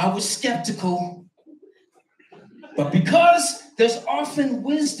 I was skeptical, but because there's often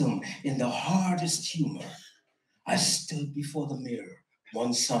wisdom in the hardest humor, I stood before the mirror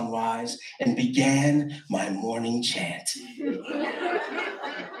one sunrise and began my morning chant.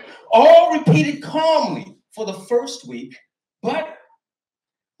 All repeated calmly for the first week, but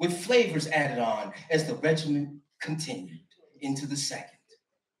with flavors added on as the regimen continued into the second.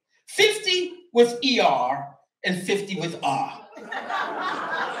 50 with ER and 50 with R.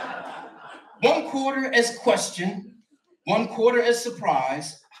 1/4 as question, 1/4 as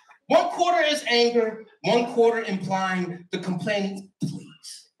surprise, 1/4 as anger, 1/4 implying the complaining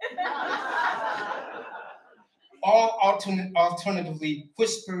please. All alternatively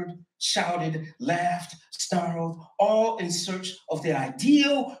whispered, shouted, laughed, snarled, all in search of the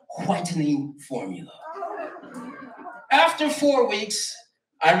ideal whitening formula. After 4 weeks,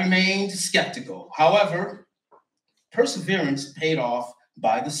 I remained skeptical. However, perseverance paid off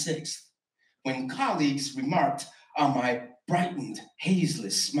by the 6th, when colleagues remarked on my brightened,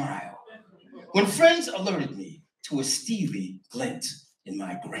 hazeless smile, when friends alerted me to a steely glint in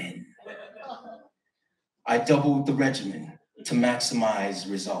my grin. I doubled the regimen to maximize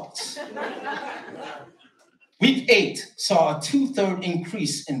results. Week 8 saw a 2/3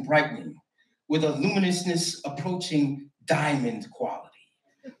 increase in brightening, with a luminousness approaching diamond quality,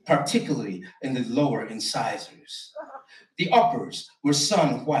 particularly in the lower incisors. The uppers were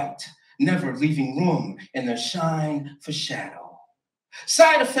sun white, never leaving room in their shine for shadow.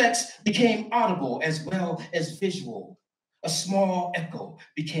 Side effects became audible as well as visual. A small echo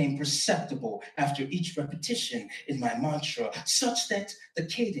became perceptible after each repetition in my mantra, such that the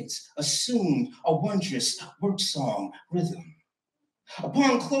cadence assumed a wondrous work song rhythm.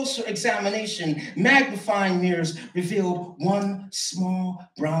 Upon closer examination, magnifying mirrors revealed one small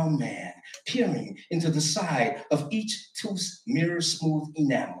brown man peering into the side of each tooth's mirror-smooth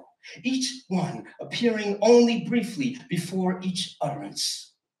enamel, each one appearing only briefly before each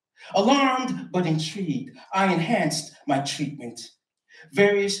utterance. Alarmed but intrigued, I enhanced my treatment.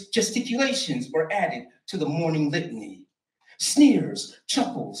 Various gesticulations were added to the morning litany. Sneers,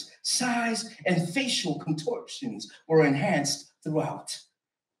 chuckles, sighs, and facial contortions were enhanced throughout.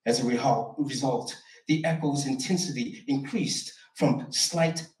 As a result, the echo's intensity increased from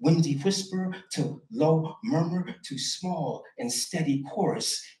slight windy whisper to low murmur to small and steady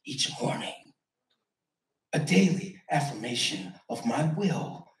chorus each morning. A daily affirmation of my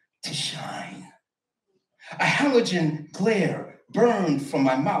will to shine. A halogen glare burned from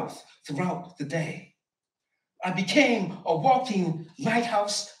my mouth throughout the day. I became a walking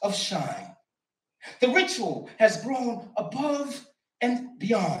lighthouse of shine. The ritual has grown above and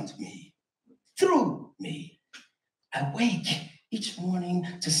beyond me, through me. I wake each morning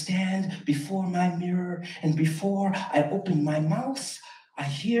to stand before my mirror, and before I open my mouth, I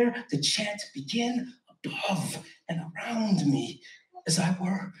hear the chant begin above and around me, as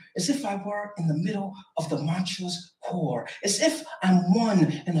if I were in the middle of the mantra's core, as if I'm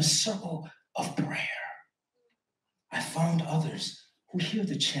one in a circle of prayer. I found others who hear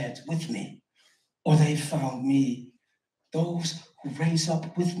the chant with me, or they found me, those who raise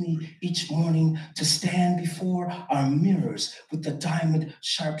up with me each morning to stand before our mirrors with the diamond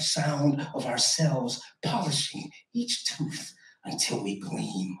sharp sound of ourselves polishing each tooth until we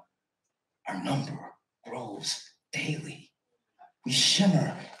gleam. Our number grows daily. We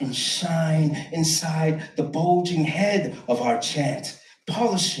shimmer and shine inside the bulging head of our chant,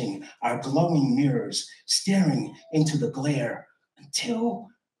 polishing our glowing mirrors, staring into the glare until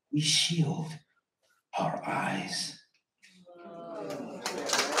we shield our eyes.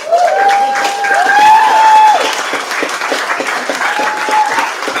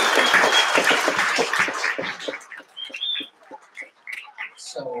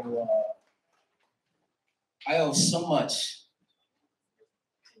 So I owe so much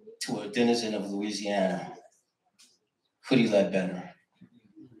to a denizen of Louisiana, Hoodie Ledbetter,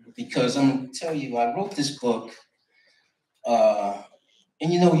 because I'm gonna tell you, I wrote this book,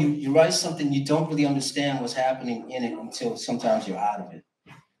 and you know, you write something, you don't really understand what's happening in it until sometimes you're out of it.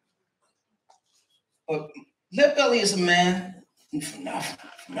 But Leadbelly is a man from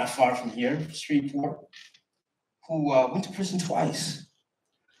not far from here, Shreveport, who went to prison twice.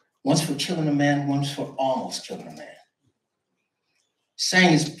 Once for killing a man, once for almost killing a man. Sang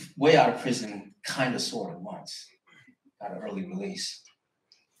his way out of prison, kind of, sort of, once. Got an early release.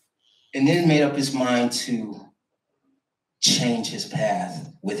 And then made up his mind to change his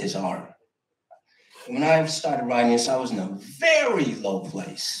path with his art. And when I started writing this, I was in a very low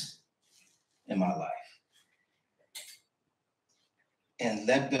place in my life. And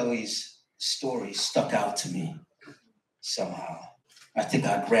Leadbelly's story stuck out to me somehow. I think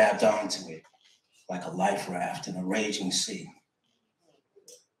I grabbed onto it like a life raft in a raging sea.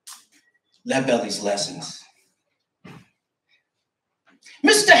 Leadbelly's lessons.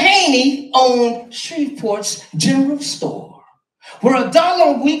 Mr. Haney owned Shreveport's general store, where $1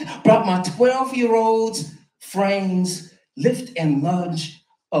 a week brought my 12-year-old's frames lift and lunge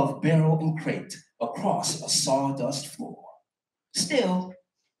of barrel and crate across a sawdust floor. Still,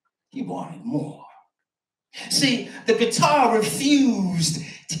 he wanted more. See, the guitar refused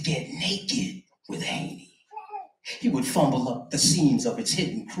to get naked with Haney. He would fumble up the seams of its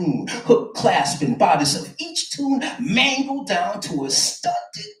hidden croon, hook, clasp, and bodice of each tune mangled down to a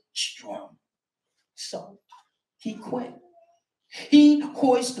stunted strum. So he quit. He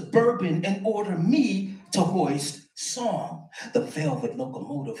hoisted bourbon and ordered me to hoist song, the velvet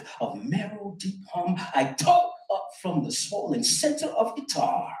locomotive of merrill deep hum I towed up from the swollen center of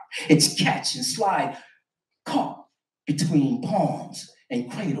guitar, its catch and slide caught between palms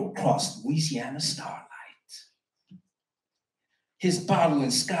and cradle across Louisiana starlight. His bottle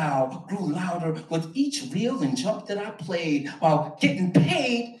and scowl grew louder with each reel and jump that I played, while getting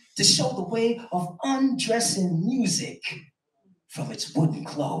paid to show the way of undressing music from its wooden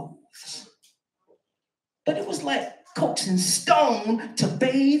clothes. But it was like coaxing stone to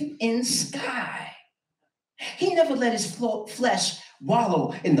bathe in sky. He never let his flesh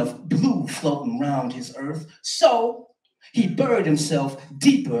wallow in the blue floating round his earth, so he buried himself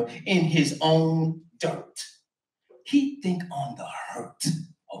deeper in his own dirt. He'd think on the hurt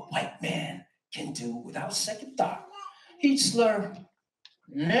a white man can do without second thought. He'd slur,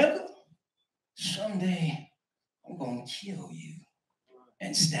 "Nigga, someday I'm gonna kill you,"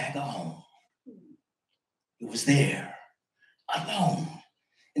 and stagger home. It was there, alone,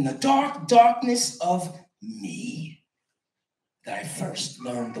 in the dark darkness of me, that I first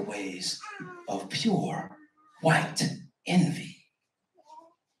learned the ways of pure white envy.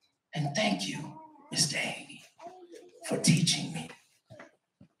 And thank you, Mr. Haney, for teaching me.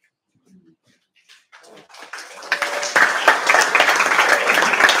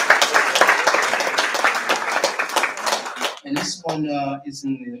 And this one is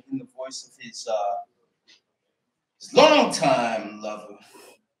in the voice of his longtime lover.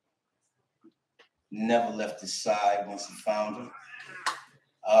 Never left his side once he found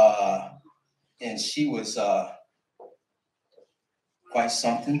her. And she was quite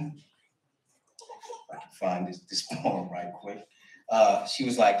something. If I can find this poem right quick. She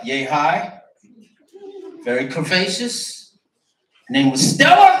was like yay high, very curvaceous. Her name was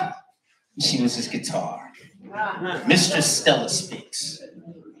Stella, and she was his guitar. Mistress Stella speaks.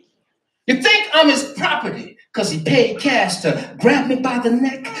 You think I'm his property because he paid cash to grab me by the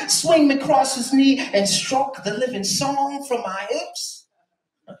neck, swing me across his knee, and stroke the living song from my hips?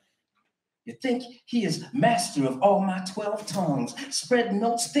 You think he is master of all my 12 tongues, spreading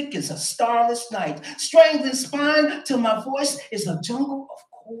notes thick as a starless night, strangling spine till my voice is a jungle of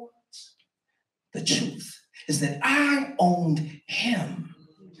chords? The truth is that I owned him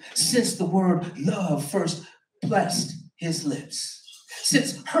since the word love first blessed his lips.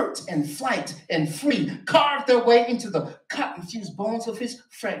 Since hurt and flight and free carved their way into the cotton-fused bones of his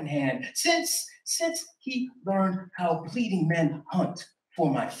fretting hand. Since he learned how pleading men hunt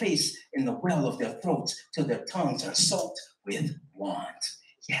for my face in the well of their throats till their tongues are soaked with want.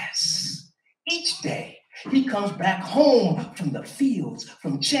 Yes, each day he comes back home from the fields,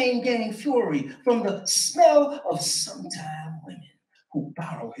 from chain gang fury, from the smell of sometime women who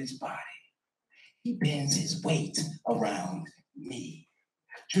borrow his body. He bends his weight around me,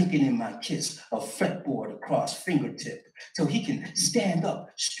 drinking in my kiss a fretboard across fingertip till he can stand up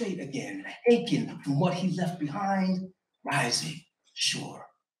straight again, aching from what he left behind, rising sure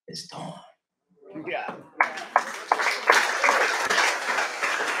as dawn. Yeah.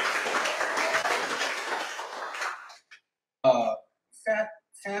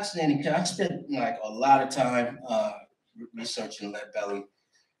 Fascinating. I spent like a lot of time researching Lead Belly,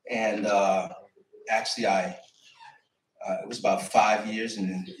 and actually it was about 5 years,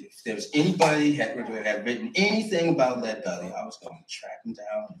 and if there was anybody had written anything about Lead Belly, I was going to track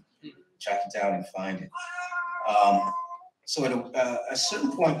it down and find it. So at a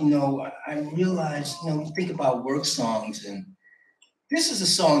certain point, I realized, you think about work songs, and this is a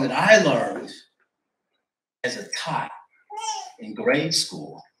song that I learned as a tot in grade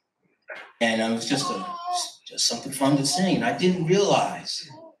school, and it was just something fun to sing. I didn't realize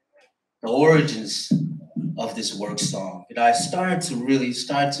the origins of this work song, but I started to really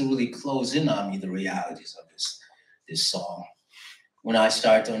close in on me the realities of this song when I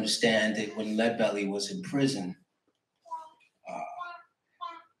started to understand that when Lead Belly was in prison,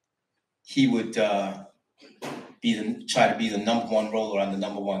 he would try to be the #1 roller on the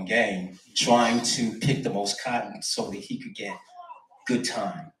 #1 gang, trying to pick the most cotton so that he could get good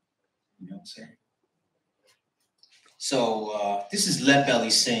time. You know what I'm saying? So this is Lead Belly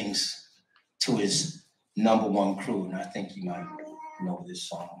sings to his #1 crew, and I think you might know this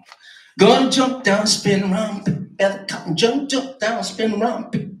song. Gonna jump down, spin around, pick belly cotton, jump down, spin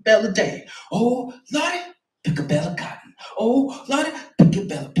around, pick belly day. Oh, Lordy, pick a belly cotton. Oh, Lordy, pick a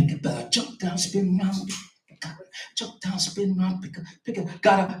belly, jump down, spin around, pick a cotton, jump down, spin around, pick a,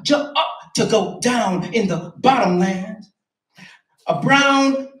 gotta jump up to go down in the bottom land. A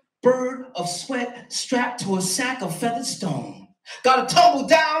brown bird of sweat strapped to a sack of feathered stone. Gotta tumble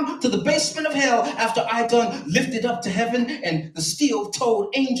down to the basement of hell after I done lifted up to heaven and the steel-toed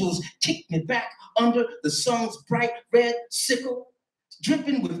angels kicked me back under the sun's bright red sickle.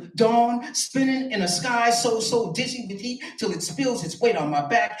 dripping with dawn, spinning in a sky so dizzy with heat till it spills its weight on my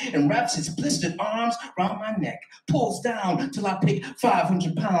back and wraps its blistered arms round my neck, pulls down till I pick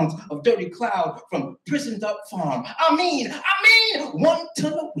 500 pounds of dirty cloud from prisoned up farm. I mean 1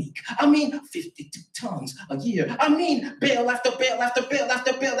 ton a week. I mean 52 tons a year. I mean bale after bale after bale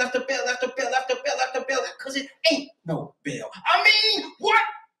after bale after bale after bale after bale after bale, cause it ain't no bail. I mean, what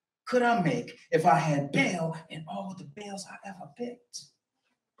could I make if I had bail in all the bales I ever picked?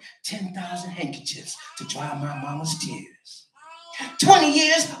 10,000 handkerchiefs to dry my mama's tears. 20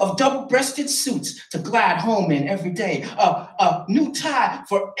 years of double-breasted suits to glide home in every day. A new tie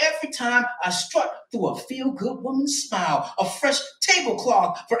for every time I strut through a feel-good woman's smile. A fresh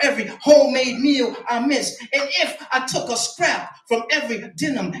tablecloth for every homemade meal I miss. And if I took a scrap from every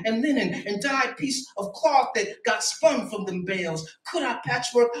denim and linen and dyed piece of cloth that got spun from them bales, could I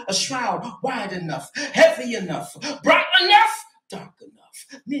patchwork a shroud wide enough, heavy enough, bright enough, dark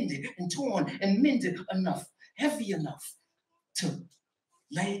enough, mended and torn and mended enough, heavy enough to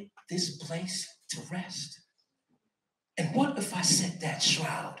lay this place to rest? And what if I set that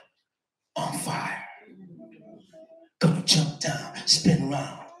shroud on fire? Gonna jump down, spin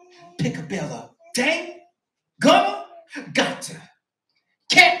around, pick a bell up. Dang, gonna, got to.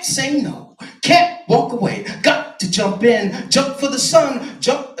 Can't say no, can't walk away. Got to jump in, jump for the sun,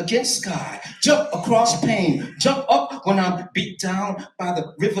 jump against sky, jump across pain, jump up when I'm beat down by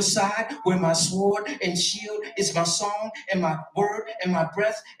the riverside where my sword and shield is my song and my word and my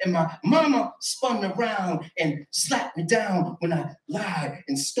breath, and my mama spun around and slapped me down when I lied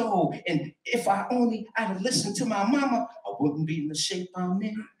and stole. And if I only had to listen to my mama, I wouldn't be in the shape I'm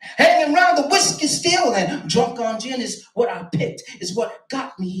in. Hanging around the whiskey still and drunk on gin is what I picked, is what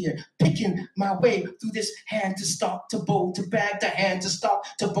got me here, picking my way through this hand to stalk, to bowl, to bag, to hand to stalk,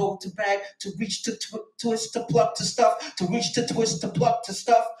 to bowl, to bag, to reach, to twist, to pluck, to stuff, to reach, to twist, to pluck, to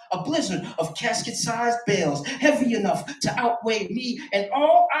stuff. A blizzard of casket-sized bales, heavy enough to outweigh me and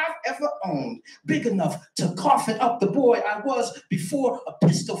all I've ever owned, big enough to coffin up the boy I was before a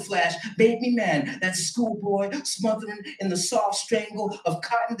pistol flash made me man. That schoolboy smothering in the soft strangle of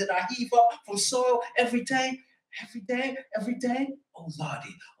cotton that I heave up from soil every day. Every day, every day. Oh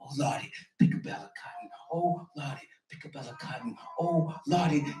Lordy, pick a bell of cotton. Oh Lordy, pick a bell of cotton. Oh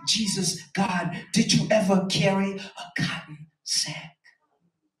Lordy, Jesus, God, did you ever carry a cotton sack?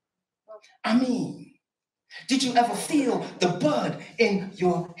 I mean, did you ever feel the bud in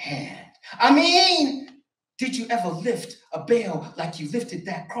your hand? I mean, did you ever lift a bale like you lifted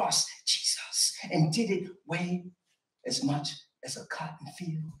that cross, Jesus, and did it weigh as much as a cotton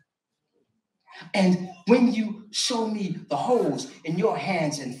field? And when you show me the holes in your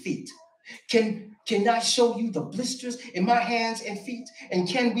hands and feet, can I show you the blisters in my hands and feet? And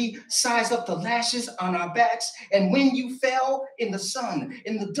can we size up the lashes on our backs? And when you fell in the sun,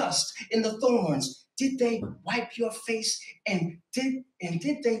 in the dust, in the thorns, did they wipe your face? And did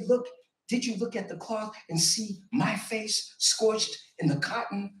you look at the cloth and see my face scorched in the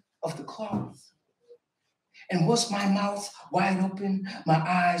cotton of the cloth? And was my mouth wide open, my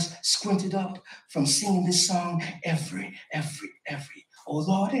eyes squinted up from singing this song every, oh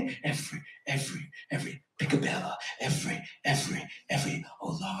Lordy, every, pick-a-bella, every,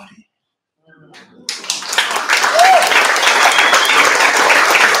 oh Lordy.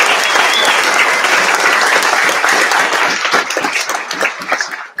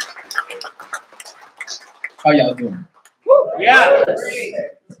 How y'all doing? Yeah.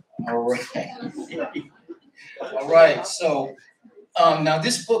 All right. All right, so now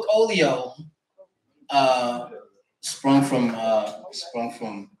this book, Olio, sprung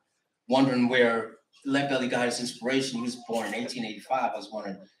from wondering where Lead Belly got his inspiration. He was born in 1885. I was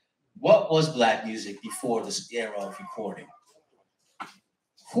wondering, what was Black music before this era of recording?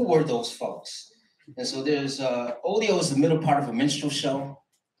 Who were those folks? And so there's, Olio is the middle part of a minstrel show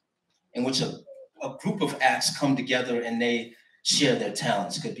in which a group of acts come together and they share their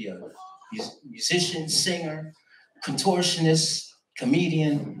talents. It could be a musician, singer, contortionist,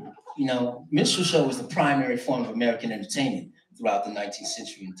 comedian. You know, minstrel show was the primary form of American entertainment throughout the 19th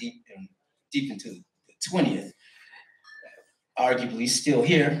century and deep into the 20th. Arguably still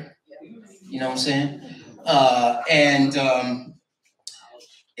here, you know what I'm saying?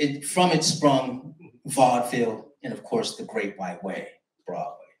 From it sprung vaudeville and of course the Great White Way,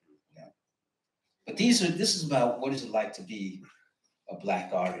 Broadway. You know? But this is about what is it like to be a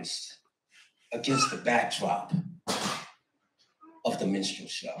Black artist against the backdrop of the minstrel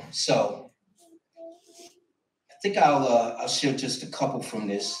show. So I think I'll share just a couple from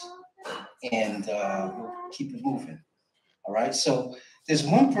this and we'll keep it moving. All right, so there's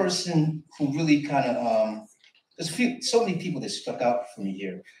one person who really kind of there's so many people that struck out for me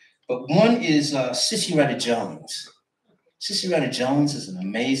here, but one is Cissy Retta Jones. Cissy Retta Jones is an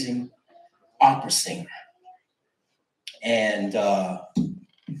amazing opera singer, and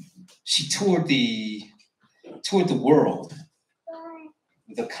she toured the world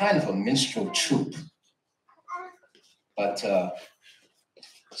with a kind of a minstrel troupe. But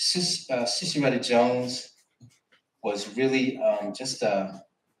Cissy Retta Jones was really just the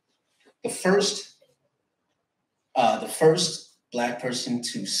first Black person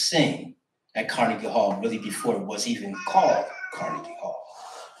to sing at Carnegie Hall, really before it was even called Carnegie Hall.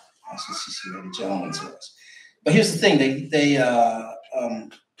 That's what Cissy Retta Jones was. But here's the thing: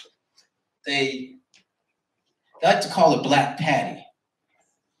 they like to call her Black Patty,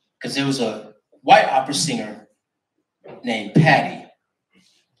 because there was a white opera singer named Patty,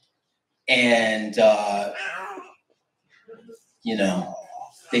 and you know,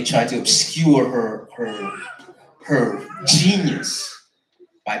 they tried to obscure her genius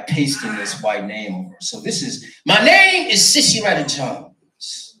by pasting this white name over. So this is, my name is Cissy Retta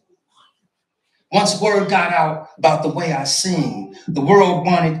Jones. Once word got out about the way I sing, the world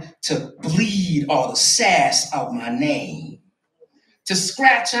wanted to bleed all the sass out my name, to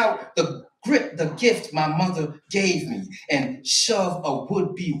scratch out the gift my mother gave me, and shove a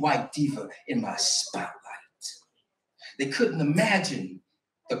would-be white diva in my spotlight. They couldn't imagine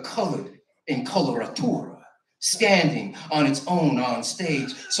the colored in coloratura standing on its own on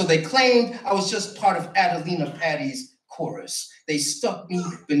stage, so they claimed I was just part of Adelina Patty's chorus. They stuck me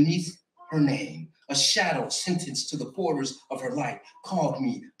beneath her name. A shadow sentenced to the borders of her light called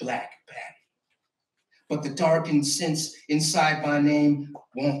me Black Patty. But the darkened sense inside my name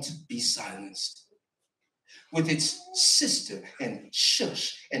won't be silenced. With its sister and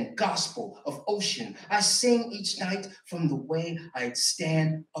shush and gospel of ocean, I sing each night from the way I'd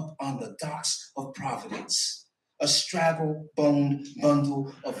stand up on the docks of Providence, a straggle-boned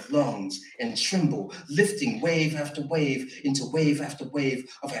bundle of lungs, and tremble, lifting wave after wave into wave after wave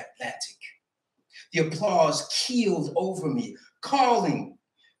of Atlantic. The applause keeled over me, calling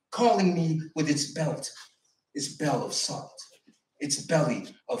me with its bell of salt, its belly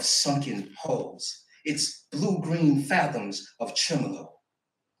of sunken hulls, its blue-green fathoms of tremolo.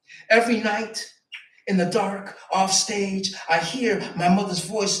 Every night, in the dark, off stage, I hear my mother's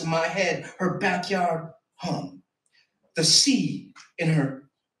voice in my head, her backyard hum, the sea in her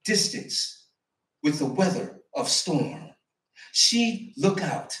distance with the weather of storm. She'd look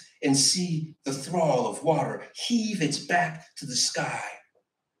out and see the thrall of water heave its back to the sky.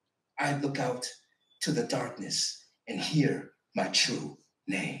 I'd look out to the darkness and hear my true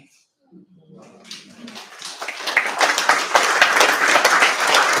name.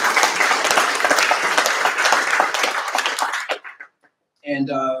 And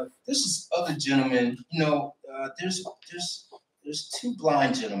this is other gentlemen. You know, there's two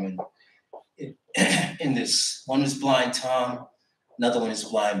blind gentlemen in this. One is Blind Tom, another one is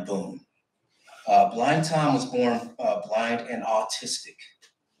Blind Boom. Blind Tom was born blind and autistic.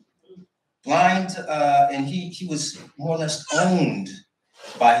 Blind, and he was more or less owned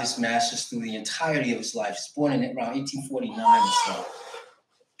by his masters through the entirety of his life. He was born in around 1849 or so.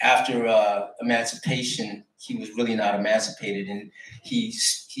 After emancipation, he was really not emancipated, and he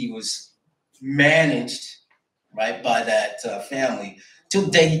was managed, right, by that family till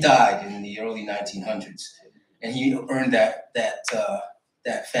the day he died in the early 1900s, and he earned that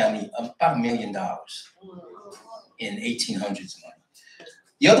family about $1 million in 1800s money.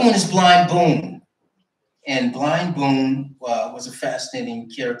 The other one is Blind Boom, and Blind Boom was a fascinating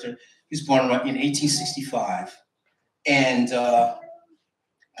character. He was born in 1865, and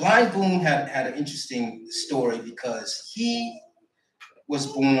Blind Boom had an interesting story because he was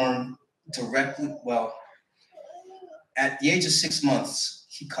born directly, well, at the age of 6 months,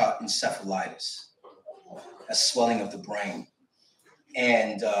 he caught encephalitis, a swelling of the brain.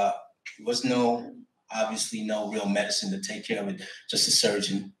 And there was obviously no real medicine to take care of it, just a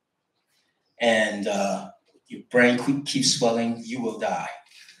surgeon. And your brain keeps swelling, you will die.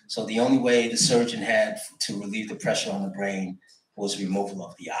 So the only way the surgeon had to relieve the pressure on the brain was removal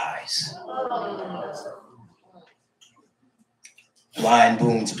of the eyes. Blind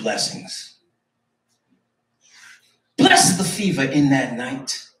Boom's blessings. Bless the fever in that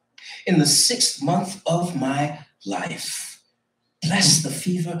night, in the 6th month of my life. Bless the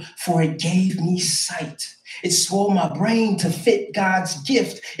fever, for it gave me sight. It swole my brain to fit God's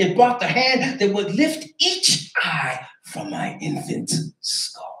gift. It brought the hand that would lift each eye from my infant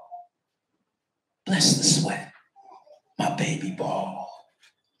skull. Bless the sweat, my baby ball.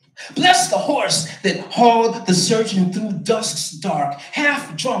 Bless the horse that hauled the surgeon through dusk's dark,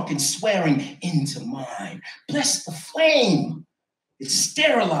 half drunk and swearing into mine. Bless the flame that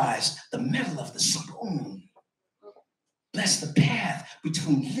sterilized the metal of the spoon. Bless the path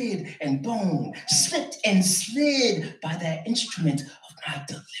between lid and bone, slipped and slid by that instrument of my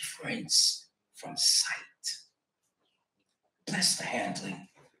deliverance from sight. Bless the handling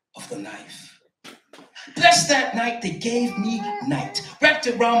of the knife. Bless that night that gave me night, wrapped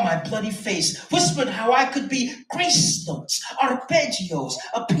around my bloody face, whispered how I could be grace notes, arpeggios,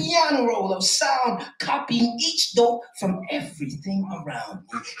 a piano roll of sound, copying each note from everything around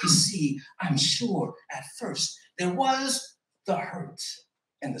me. You see, I'm sure at first there was the hurt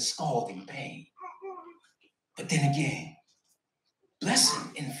and the scalding pain. But then again,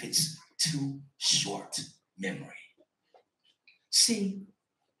 blessing infants too short memory. See,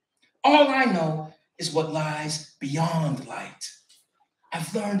 all I know is what lies beyond light.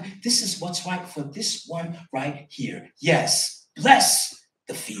 I've learned this is what's right for this one right here. Yes, bless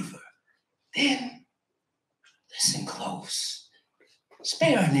the fever. Then listen close.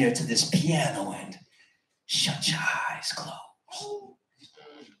 Spare near to this piano and shut your eyes closed.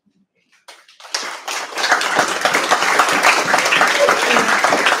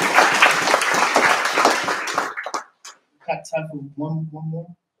 Got time for one more?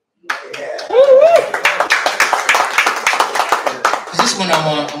 This one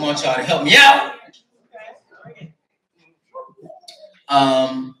I want y'all to help me out.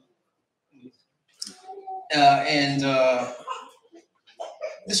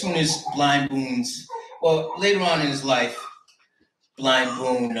 This one is Blind Boone's. Well, later on in his life, Blind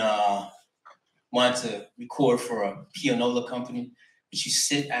Boone wanted to record for a pianola company, but you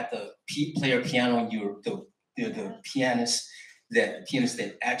sit at the player piano and you're the pianist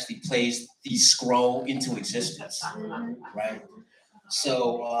that actually plays the scroll into existence, right?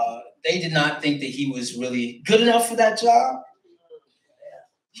 So they did not think that he was really good enough for that job.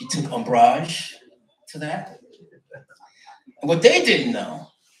 He took umbrage to that. And what they didn't know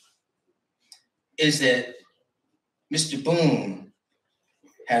is that Mr. Boone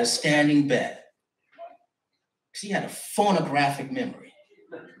had a standing bet. Because he had a phonographic memory,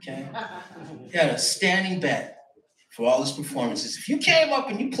 okay? He had a standing bet for all his performances. If you came up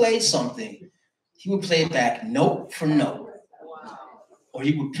and you played something, he would play it back note for note, or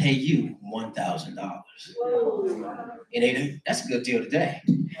he would pay you $1,000. And that's a good deal today.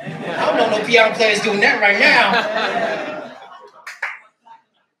 I don't know no piano players doing that right now.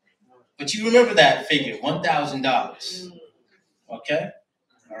 But you remember that figure, $1,000. Okay?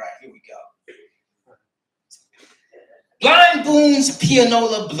 All right, here we go. Blind Boone's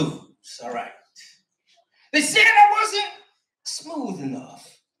Pianola Blues. All right. They said I wasn't smooth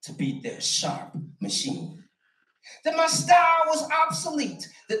enough to beat their sharp machine, that my style was obsolete,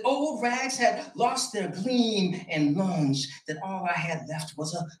 that old rags had lost their gleam and lunge, that all I had left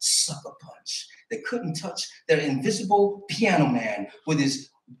was a sucker punch that couldn't touch their invisible piano man with his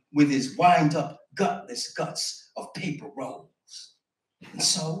wind-up, gutless guts of paper rolls. And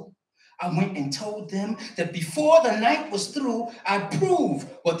so I went and told them that before the night was through, I'd prove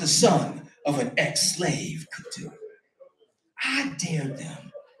what the son of an ex-slave could do. I dared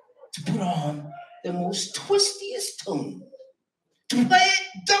them to put on the most twistiest tune, to play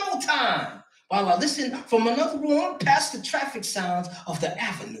it double time while I listened from another room past the traffic sounds of the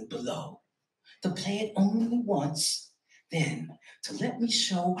avenue below, to play it only once, then to let me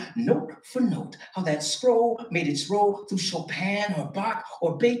show note for note how that scroll made its roll through Chopin or Bach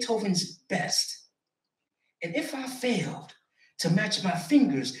or Beethoven's best. And if I failed to match my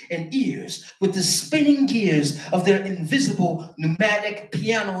fingers and ears with the spinning gears of their invisible pneumatic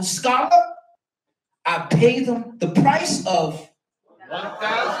piano scholar, I pay them the price of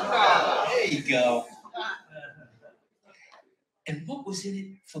 $1,000. There you go. And what was in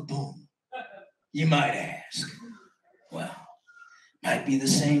it for Boone, you might ask? Well, might be the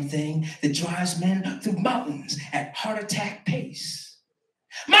same thing that drives men through mountains at heart attack pace.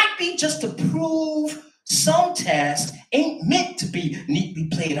 Might be just to prove some tasks ain't meant to be neatly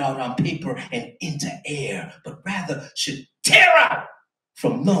played out on paper and into air, but rather should tear out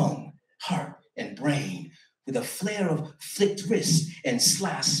from lung, heart, and brain with a flare of flicked wrist and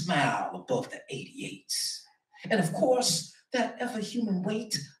sly smile above the 88s. And of course, that ever-human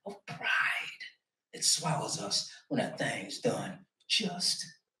weight of pride that swallows us when a thing's done just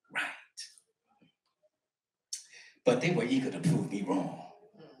right. But they were eager to prove me wrong.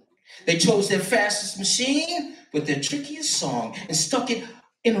 They chose their fastest machine with their trickiest song and stuck it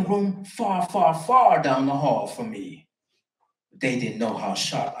in a room far, far, far down the hall from me. They didn't know how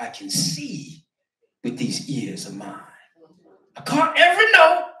sharp I can see with these ears of mine. I caught every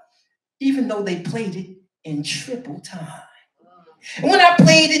note even though they played it in triple time. And when I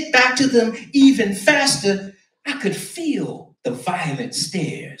played it back to them even faster, I could feel the violent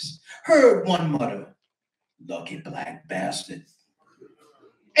stares, heard one mutter, "Lucky black bastard."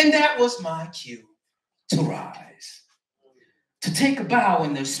 And that was my cue to rise, to take a bow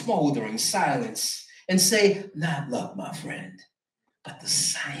in their smoldering silence and say, "Not luck, my friend, but the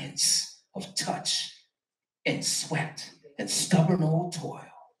science of touch and sweat and stubborn old toil.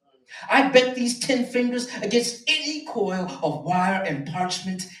 I bet these 10 fingers against any coil of wire and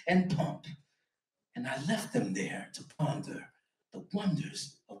parchment and pump." And I left them there to ponder the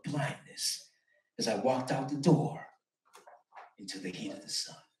wonders of blindness as I walked out the door into the heat of the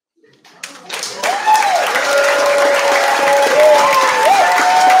sun.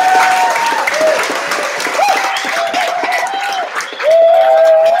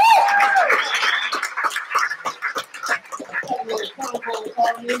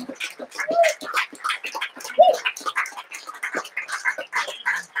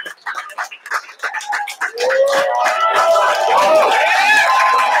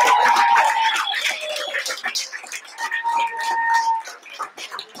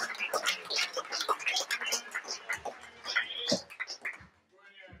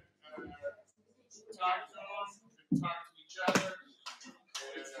 Talk to each other.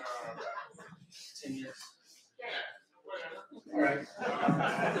 And, 10 years. yeah, All right.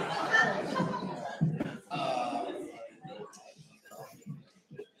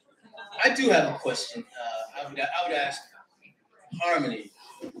 I do have a question. I would ask Harmony.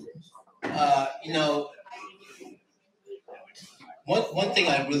 You know, one thing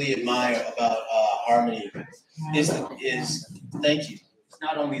I really admire about Harmony is thank you. It's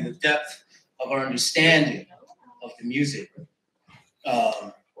not only the depth of our understanding of the music,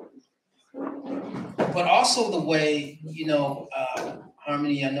 but also the way, you know,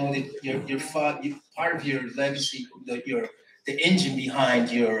 Harmony, I know that your part of your legacy, the engine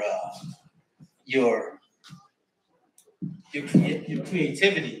behind your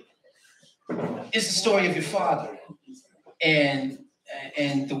creativity is the story of your father, and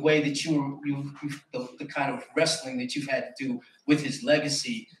the way that the kind of wrestling that you've had to do with his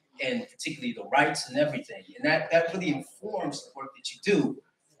legacy, and particularly the rights and everything, and that really informs the work that you do.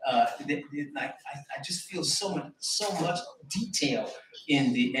 I just feel so much detail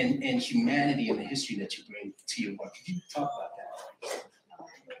in and humanity in the history that you bring to your work. Could you talk about that?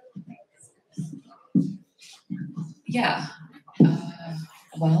 Yeah.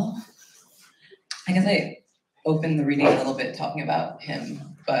 Well, I guess I opened the reading a little bit talking about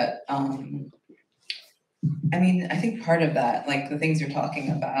him, but I mean, I think part of that, like the things you're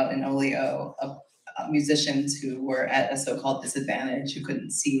talking about in Olio, of musicians who were at a so-called disadvantage, who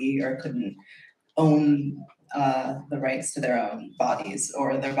couldn't see or couldn't own the rights to their own bodies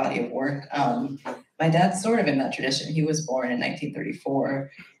or their body of work. My dad's sort of in that tradition. He was born in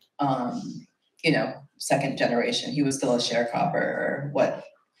 1934, you know, second generation. He was still a sharecropper, or what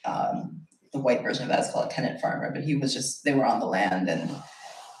the white version of that is called a tenant farmer, but he was just, they were on the land and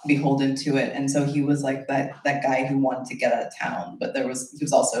beholden to it. And so he was like that guy who wanted to get out of town, but he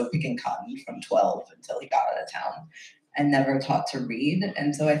was also picking cotton from 12 until he got out of town, and never taught to read.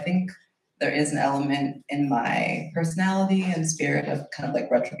 And so I think there is an element in my personality and spirit of kind of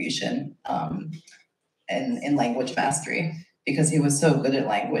like retribution and in language mastery, because he was so good at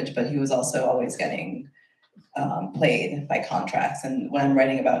language, but he was also always getting played by contracts. And what I'm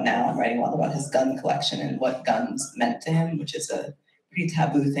writing about now, I'm writing a lot about his gun collection and what guns meant to him, which is a pretty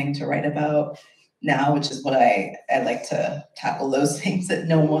taboo thing to write about now, which is what I like to tackle those things that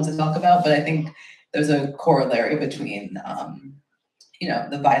no one wants to talk about. But I think there's a corollary between, you know,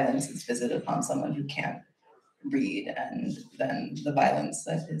 the violence that's visited upon someone who can't read, and then the violence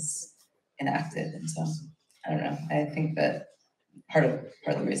that is enacted. And so, I don't know, I think that part of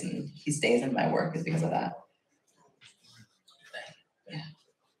the reason he stays in my work is because of that. Yeah.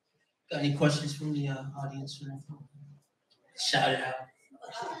 Got any questions from the audience? Shout it out.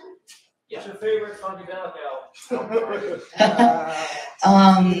 What's your favorite Funkadelic album?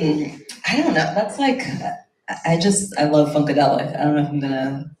 I don't know. That's like, I love Funkadelic. I don't know if I'm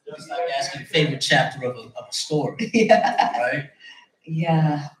gonna. It's like asking favorite chapter of a story. Yeah. Right?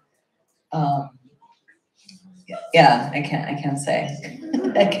 Yeah. Yeah, I can't say.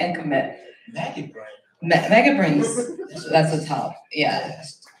 I can't commit. Maggot Brain. Maggot Brains, that's the top. Yeah.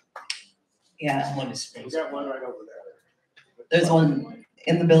 Yeah. One is space. We got one right over there. There's one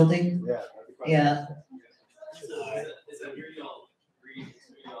in the building. Yeah. Yeah. Is it hearing y'all read,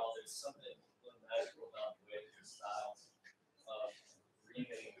 there's something magical about the way your style of reading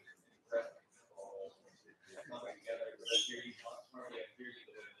and coming together. Because I hear you talk, Marty, I hear you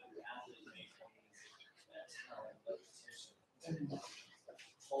the way that you have it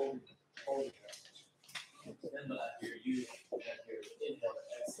Hold it. And here you have your inhale,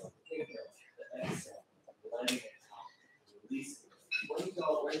 exhale, letting it out, releasing it. Where do you go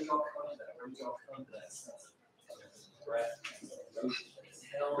come to that? Where do you come to that sense of breath?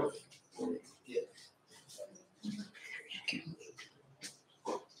 Exhale, get.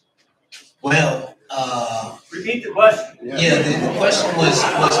 Well, Repeat the question. yeah, the question was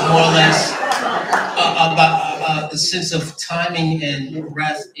more or less about the sense of timing and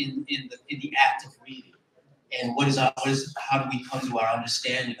breath in the act of reading, and how do we come to our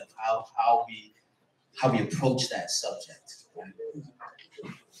understanding of how we approach that subject.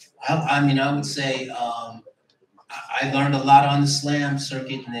 I mean, I would say I learned a lot on the slam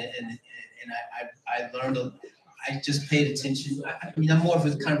circuit, and I learned I just paid attention. I mean, I'm more of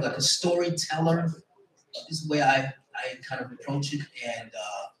a kind of like a storyteller. Is the way I kind of approach it, and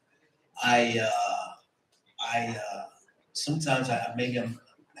I sometimes I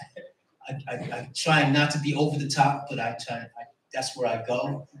try not to be over the top, but that's where I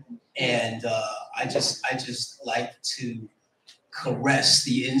go, and I just like to caress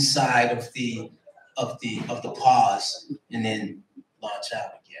the inside of the pause and then launch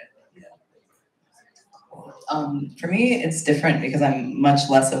out again. For me, it's different because I'm much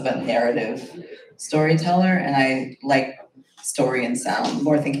less of a narrative storyteller, and I like story and sound,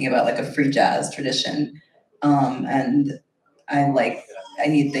 more thinking about like a free jazz tradition. And I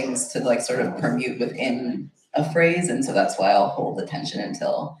need things to like sort of permute within a phrase, and so that's why I'll hold attention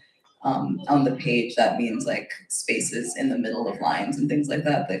until on the page. That means like spaces in the middle of lines and things like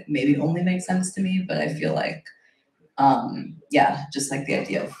that maybe only make sense to me, but I feel like yeah, just like the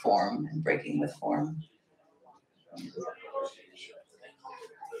idea of form and breaking with form.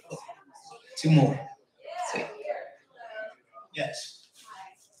 Two more. Sweet. Yes.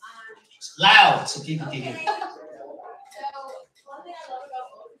 It's loud so people can hear. So one thing I love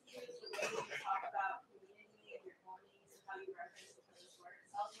about both of you is the way you talk about community and your homies and how you reference each other's work.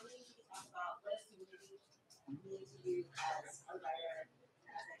 So I was wondering if you could talk about what does community mean to you as a writer,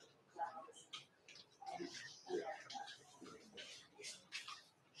 as a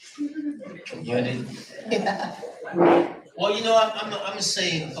Community. Yeah. Well, you know, I'm gonna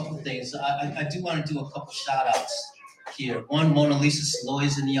say a couple things. I do want to do a couple shout outs here. One, Mona Lisa Sloy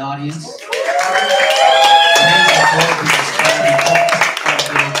is in the audience.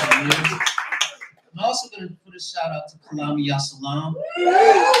 I'm also going to put a shout out to Kalami Yasalam,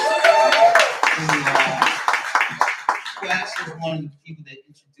 who actually was one of the people that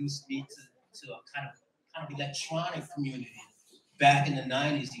introduced me to a kind of electronic community. Back in the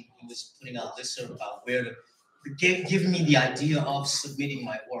 90s, he was putting out listserv about where to giving me the idea of submitting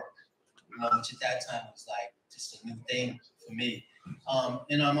my work, you know, which at that time was like just a new thing for me.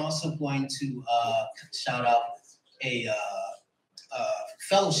 And I'm also going to shout out a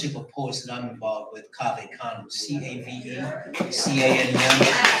fellowship of poets that I'm involved with, Cafe Istanbul, CAVE, CANEM,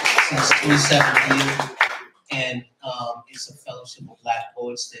 since 2017. And it's a fellowship of Black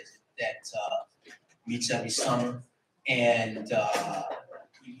poets that meets every summer. And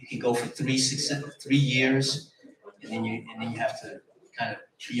you can go for 3 years, and then you have to kind of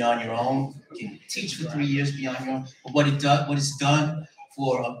be on your own. You can teach for 3 years, be on your own. But what it's done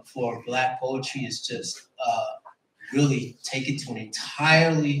for Black poetry is just really take it to an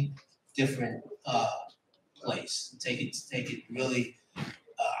entirely different place. Take it really.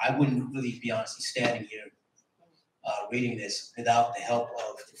 I wouldn't really be honestly standing here reading this without the help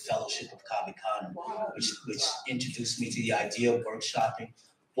of the Fellowship of Cafe Istanbul, which introduced me to the idea of workshopping,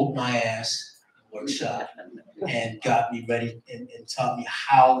 whooped my ass, workshop, and got me ready and taught me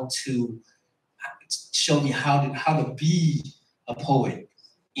showed me how to be a poet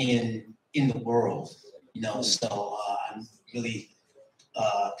in the world, you know. So I'm really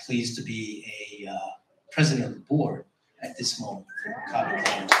pleased to be a president of the board at this moment for Cafe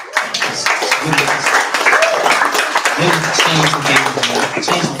Istanbul. Change the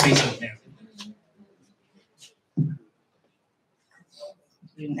face of America.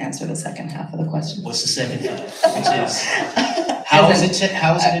 You didn't answer the second half of the question. What's the second half? Which is how is it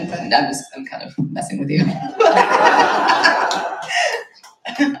impact? I'm kind of messing with you.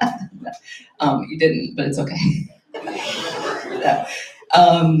 You didn't, but it's okay. No.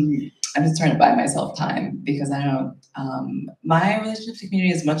 I'm just trying to buy myself time because I don't. My relationship to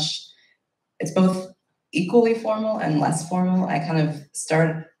community is it's both equally formal and less formal. I kind of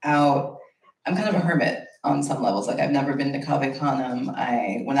start out, I'm kind of a hermit on some levels. Like I've never been to Cafe Istanbul.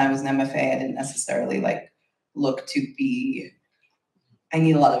 When I was an MFA, I didn't necessarily like look to be, I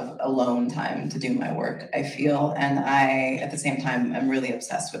need a lot of alone time to do my work, I feel. And I, at the same time, I'm really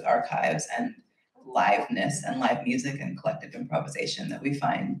obsessed with archives and liveness and live music and collective improvisation that we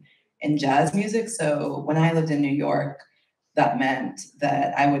find in jazz music. So when I lived in New York, that meant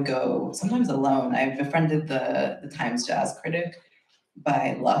that I would go sometimes alone. I befriended the Times jazz critic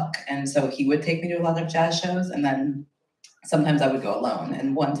by luck, and so he would take me to a lot of jazz shows, and then sometimes I would go alone.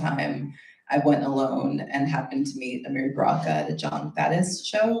 And one time I went alone and happened to meet Amiri Baraka at a John Faddis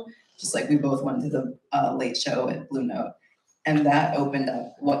show, just like we both went to the late show at Blue Note. And that opened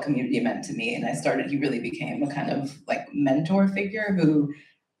up what community meant to me. And he really became a kind of like mentor figure who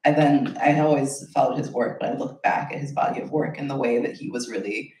I always followed his work, but I looked back at his body of work and the way that he was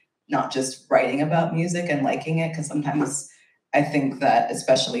really not just writing about music and liking it, because sometimes I think that,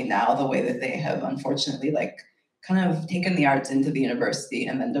 especially now, the way that they have unfortunately like kind of taken the arts into the university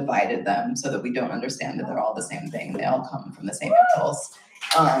and then divided them so that we don't understand that they're all the same thing. They all come from the same impulse.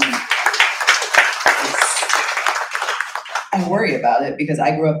 I worry about it because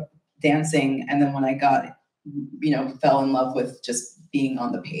I grew up dancing, and then when I got, fell in love with just being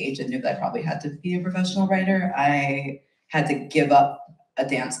on the page and knew that I probably had to be a professional writer, I had to give up a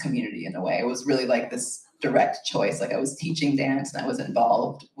dance community in a way. It was really like this direct choice. Like I was teaching dance and I was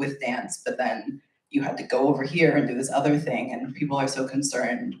involved with dance, but then you had to go over here and do this other thing, and people are so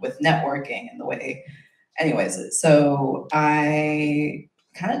concerned with networking and the way. Anyways, so I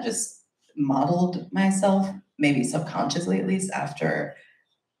kind of just modeled myself, maybe subconsciously at least, after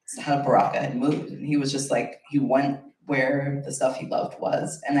how Baraka had moved. And he was just like, he went where the stuff he loved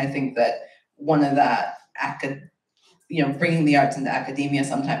was. And I think that one of that, bringing the arts into academia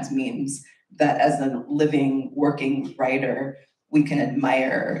sometimes means that as a living, working writer, we can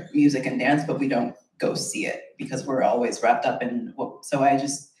admire music and dance, but we don't go see it because we're always wrapped up in so I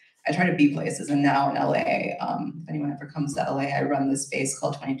try to be places. And now in LA, if anyone ever comes to LA, I run this space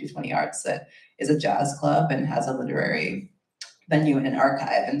called 2220 Arts that is a jazz club and has a literary venue and an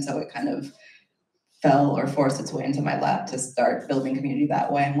archive. And so it kind of fell or forced its way into my lap to start building community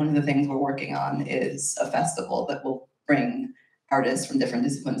that way. And one of the things we're working on is a festival that will bring artists from different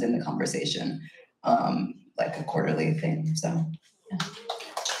disciplines into conversation, like a quarterly thing. So, yeah.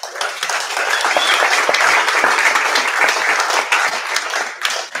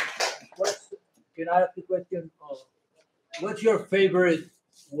 Can I ask a question? What's your favorite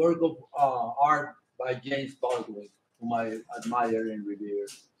work of art by James Baldwin, whom I admire and revere?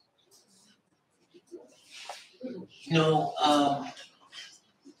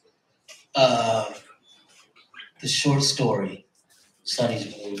 The short story,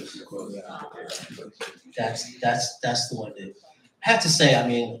 Sonny's Blues. That's the one that I have to say. I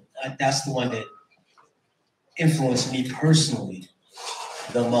mean, that's the one that influenced me personally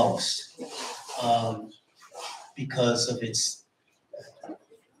the most, because of the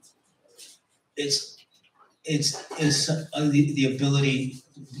ability,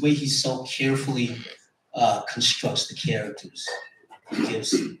 the way he so carefully constructs the characters,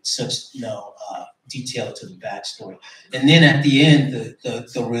 gives such detail to the backstory, and then at the end,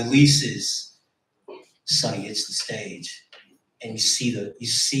 the releases, Sonny hits the stage, and you see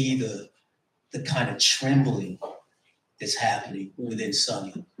the kind of trembling that's happening within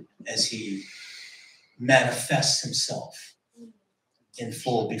Sonny as he manifests himself in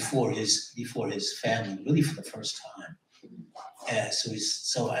full before his family, really for the first time. And so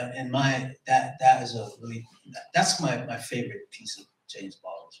that is that's my favorite piece of James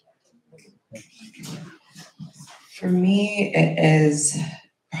Baldwin's work. For me, it is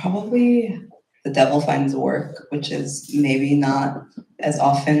probably The Devil Finds Work, which is maybe not as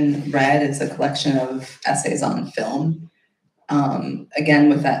often read. It's a collection of essays on film. Again,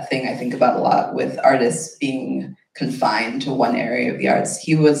 with that thing I think about a lot with artists being confined to one area of the arts.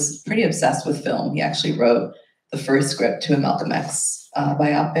 He was pretty obsessed with film. He actually wrote the first script to a Malcolm X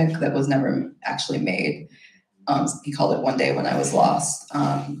biopic that was never actually made. He called it One Day When I Was Lost.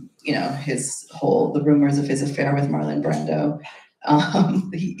 The rumors of his affair with Marlon Brando.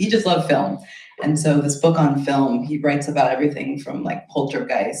 He just loved film. And so this book on film, he writes about everything from like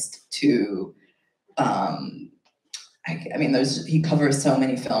Poltergeist to, he covers so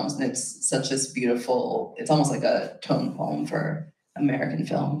many films, and it's such this beautiful, it's almost like a tone poem for American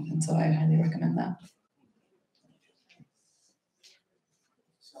film. And so I highly recommend that.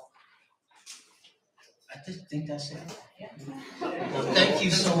 I think that's it. Well, thank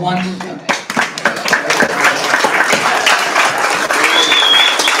you so One. much. Okay.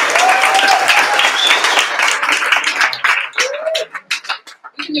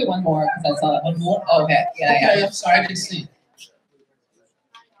 We can do one more because I saw that. One more? Oh, okay. Yeah. Okay, I'm sorry, I didn't see. I feel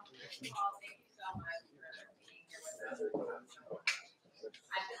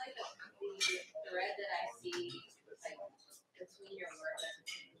like the thread that I see, like between your work and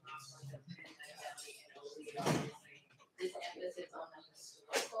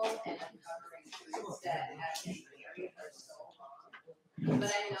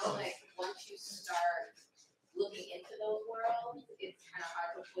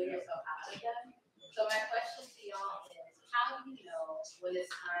to pull yourself out of them. So my question to y'all is, how do you know when it's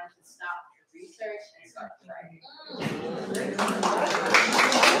time to stop your research and start writing?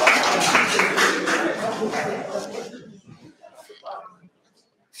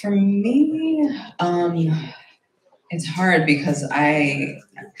 For me, it's hard because I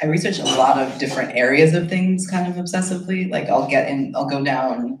research a lot of different areas of things kind of obsessively. Like I'll go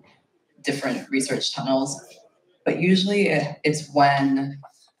down different research tunnels, but usually it's when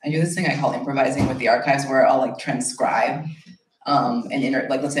I do this thing I call improvising with the archives, where I'll like transcribe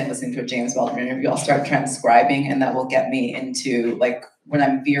like let's say I'm listening to a James Baldwin interview, I'll start transcribing, and that will get me into like when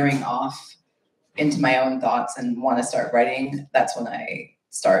I'm veering off into my own thoughts and want to start writing. That's when I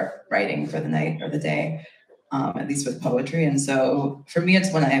start writing for the night or the day, at least with poetry. And so for me,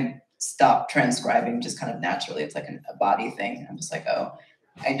 it's when I stop transcribing just kind of naturally. It's like a body thing. I'm just like, oh,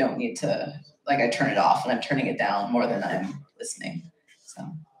 I don't need to, like I turn it off and I'm turning it down more than I'm listening.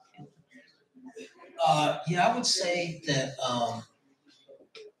 So. Yeah, I would say that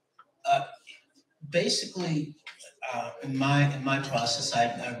basically in my process,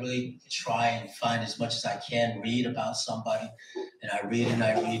 I really try and find as much as I can, read about somebody, and I read and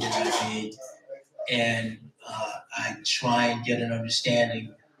I read and I read, and I try and get an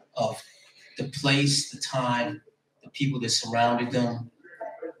understanding of the place, the time, the people that surrounded them,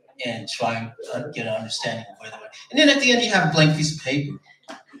 and try and get an understanding of where they were. And then at the end, you have a blank piece of paper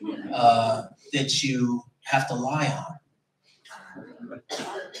that you have to lie on.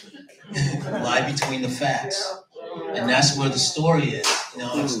 Lie between the facts. And that's where the story is. You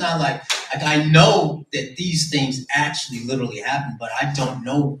know, it's not like I know that these things actually literally happened, but I don't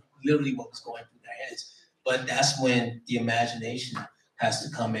know literally what was going through their heads. But that's when the imagination has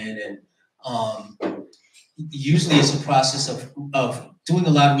to come in, and usually it's a process of doing a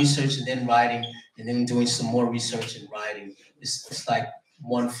lot of research and then writing, and then doing some more research and writing. It's like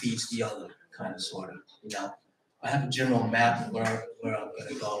one feeds the other, kind of, sort of, you know. I have a general map of where I'm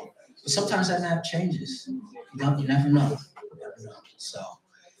gonna go, but sometimes that map changes. You never know. You never know. So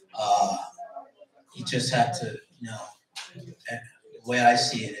you just have to, you know. The way I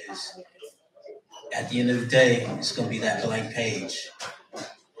see it is, at the end of the day, it's gonna be that blank page,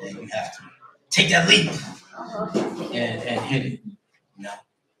 and you have to take that leap and hit it. You know.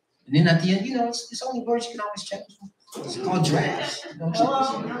 And then at the end, you know, it's only words, you can always change them. It's called drafts. There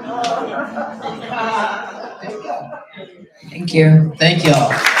you go. Thank you. Thank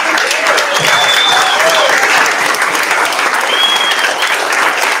y'all.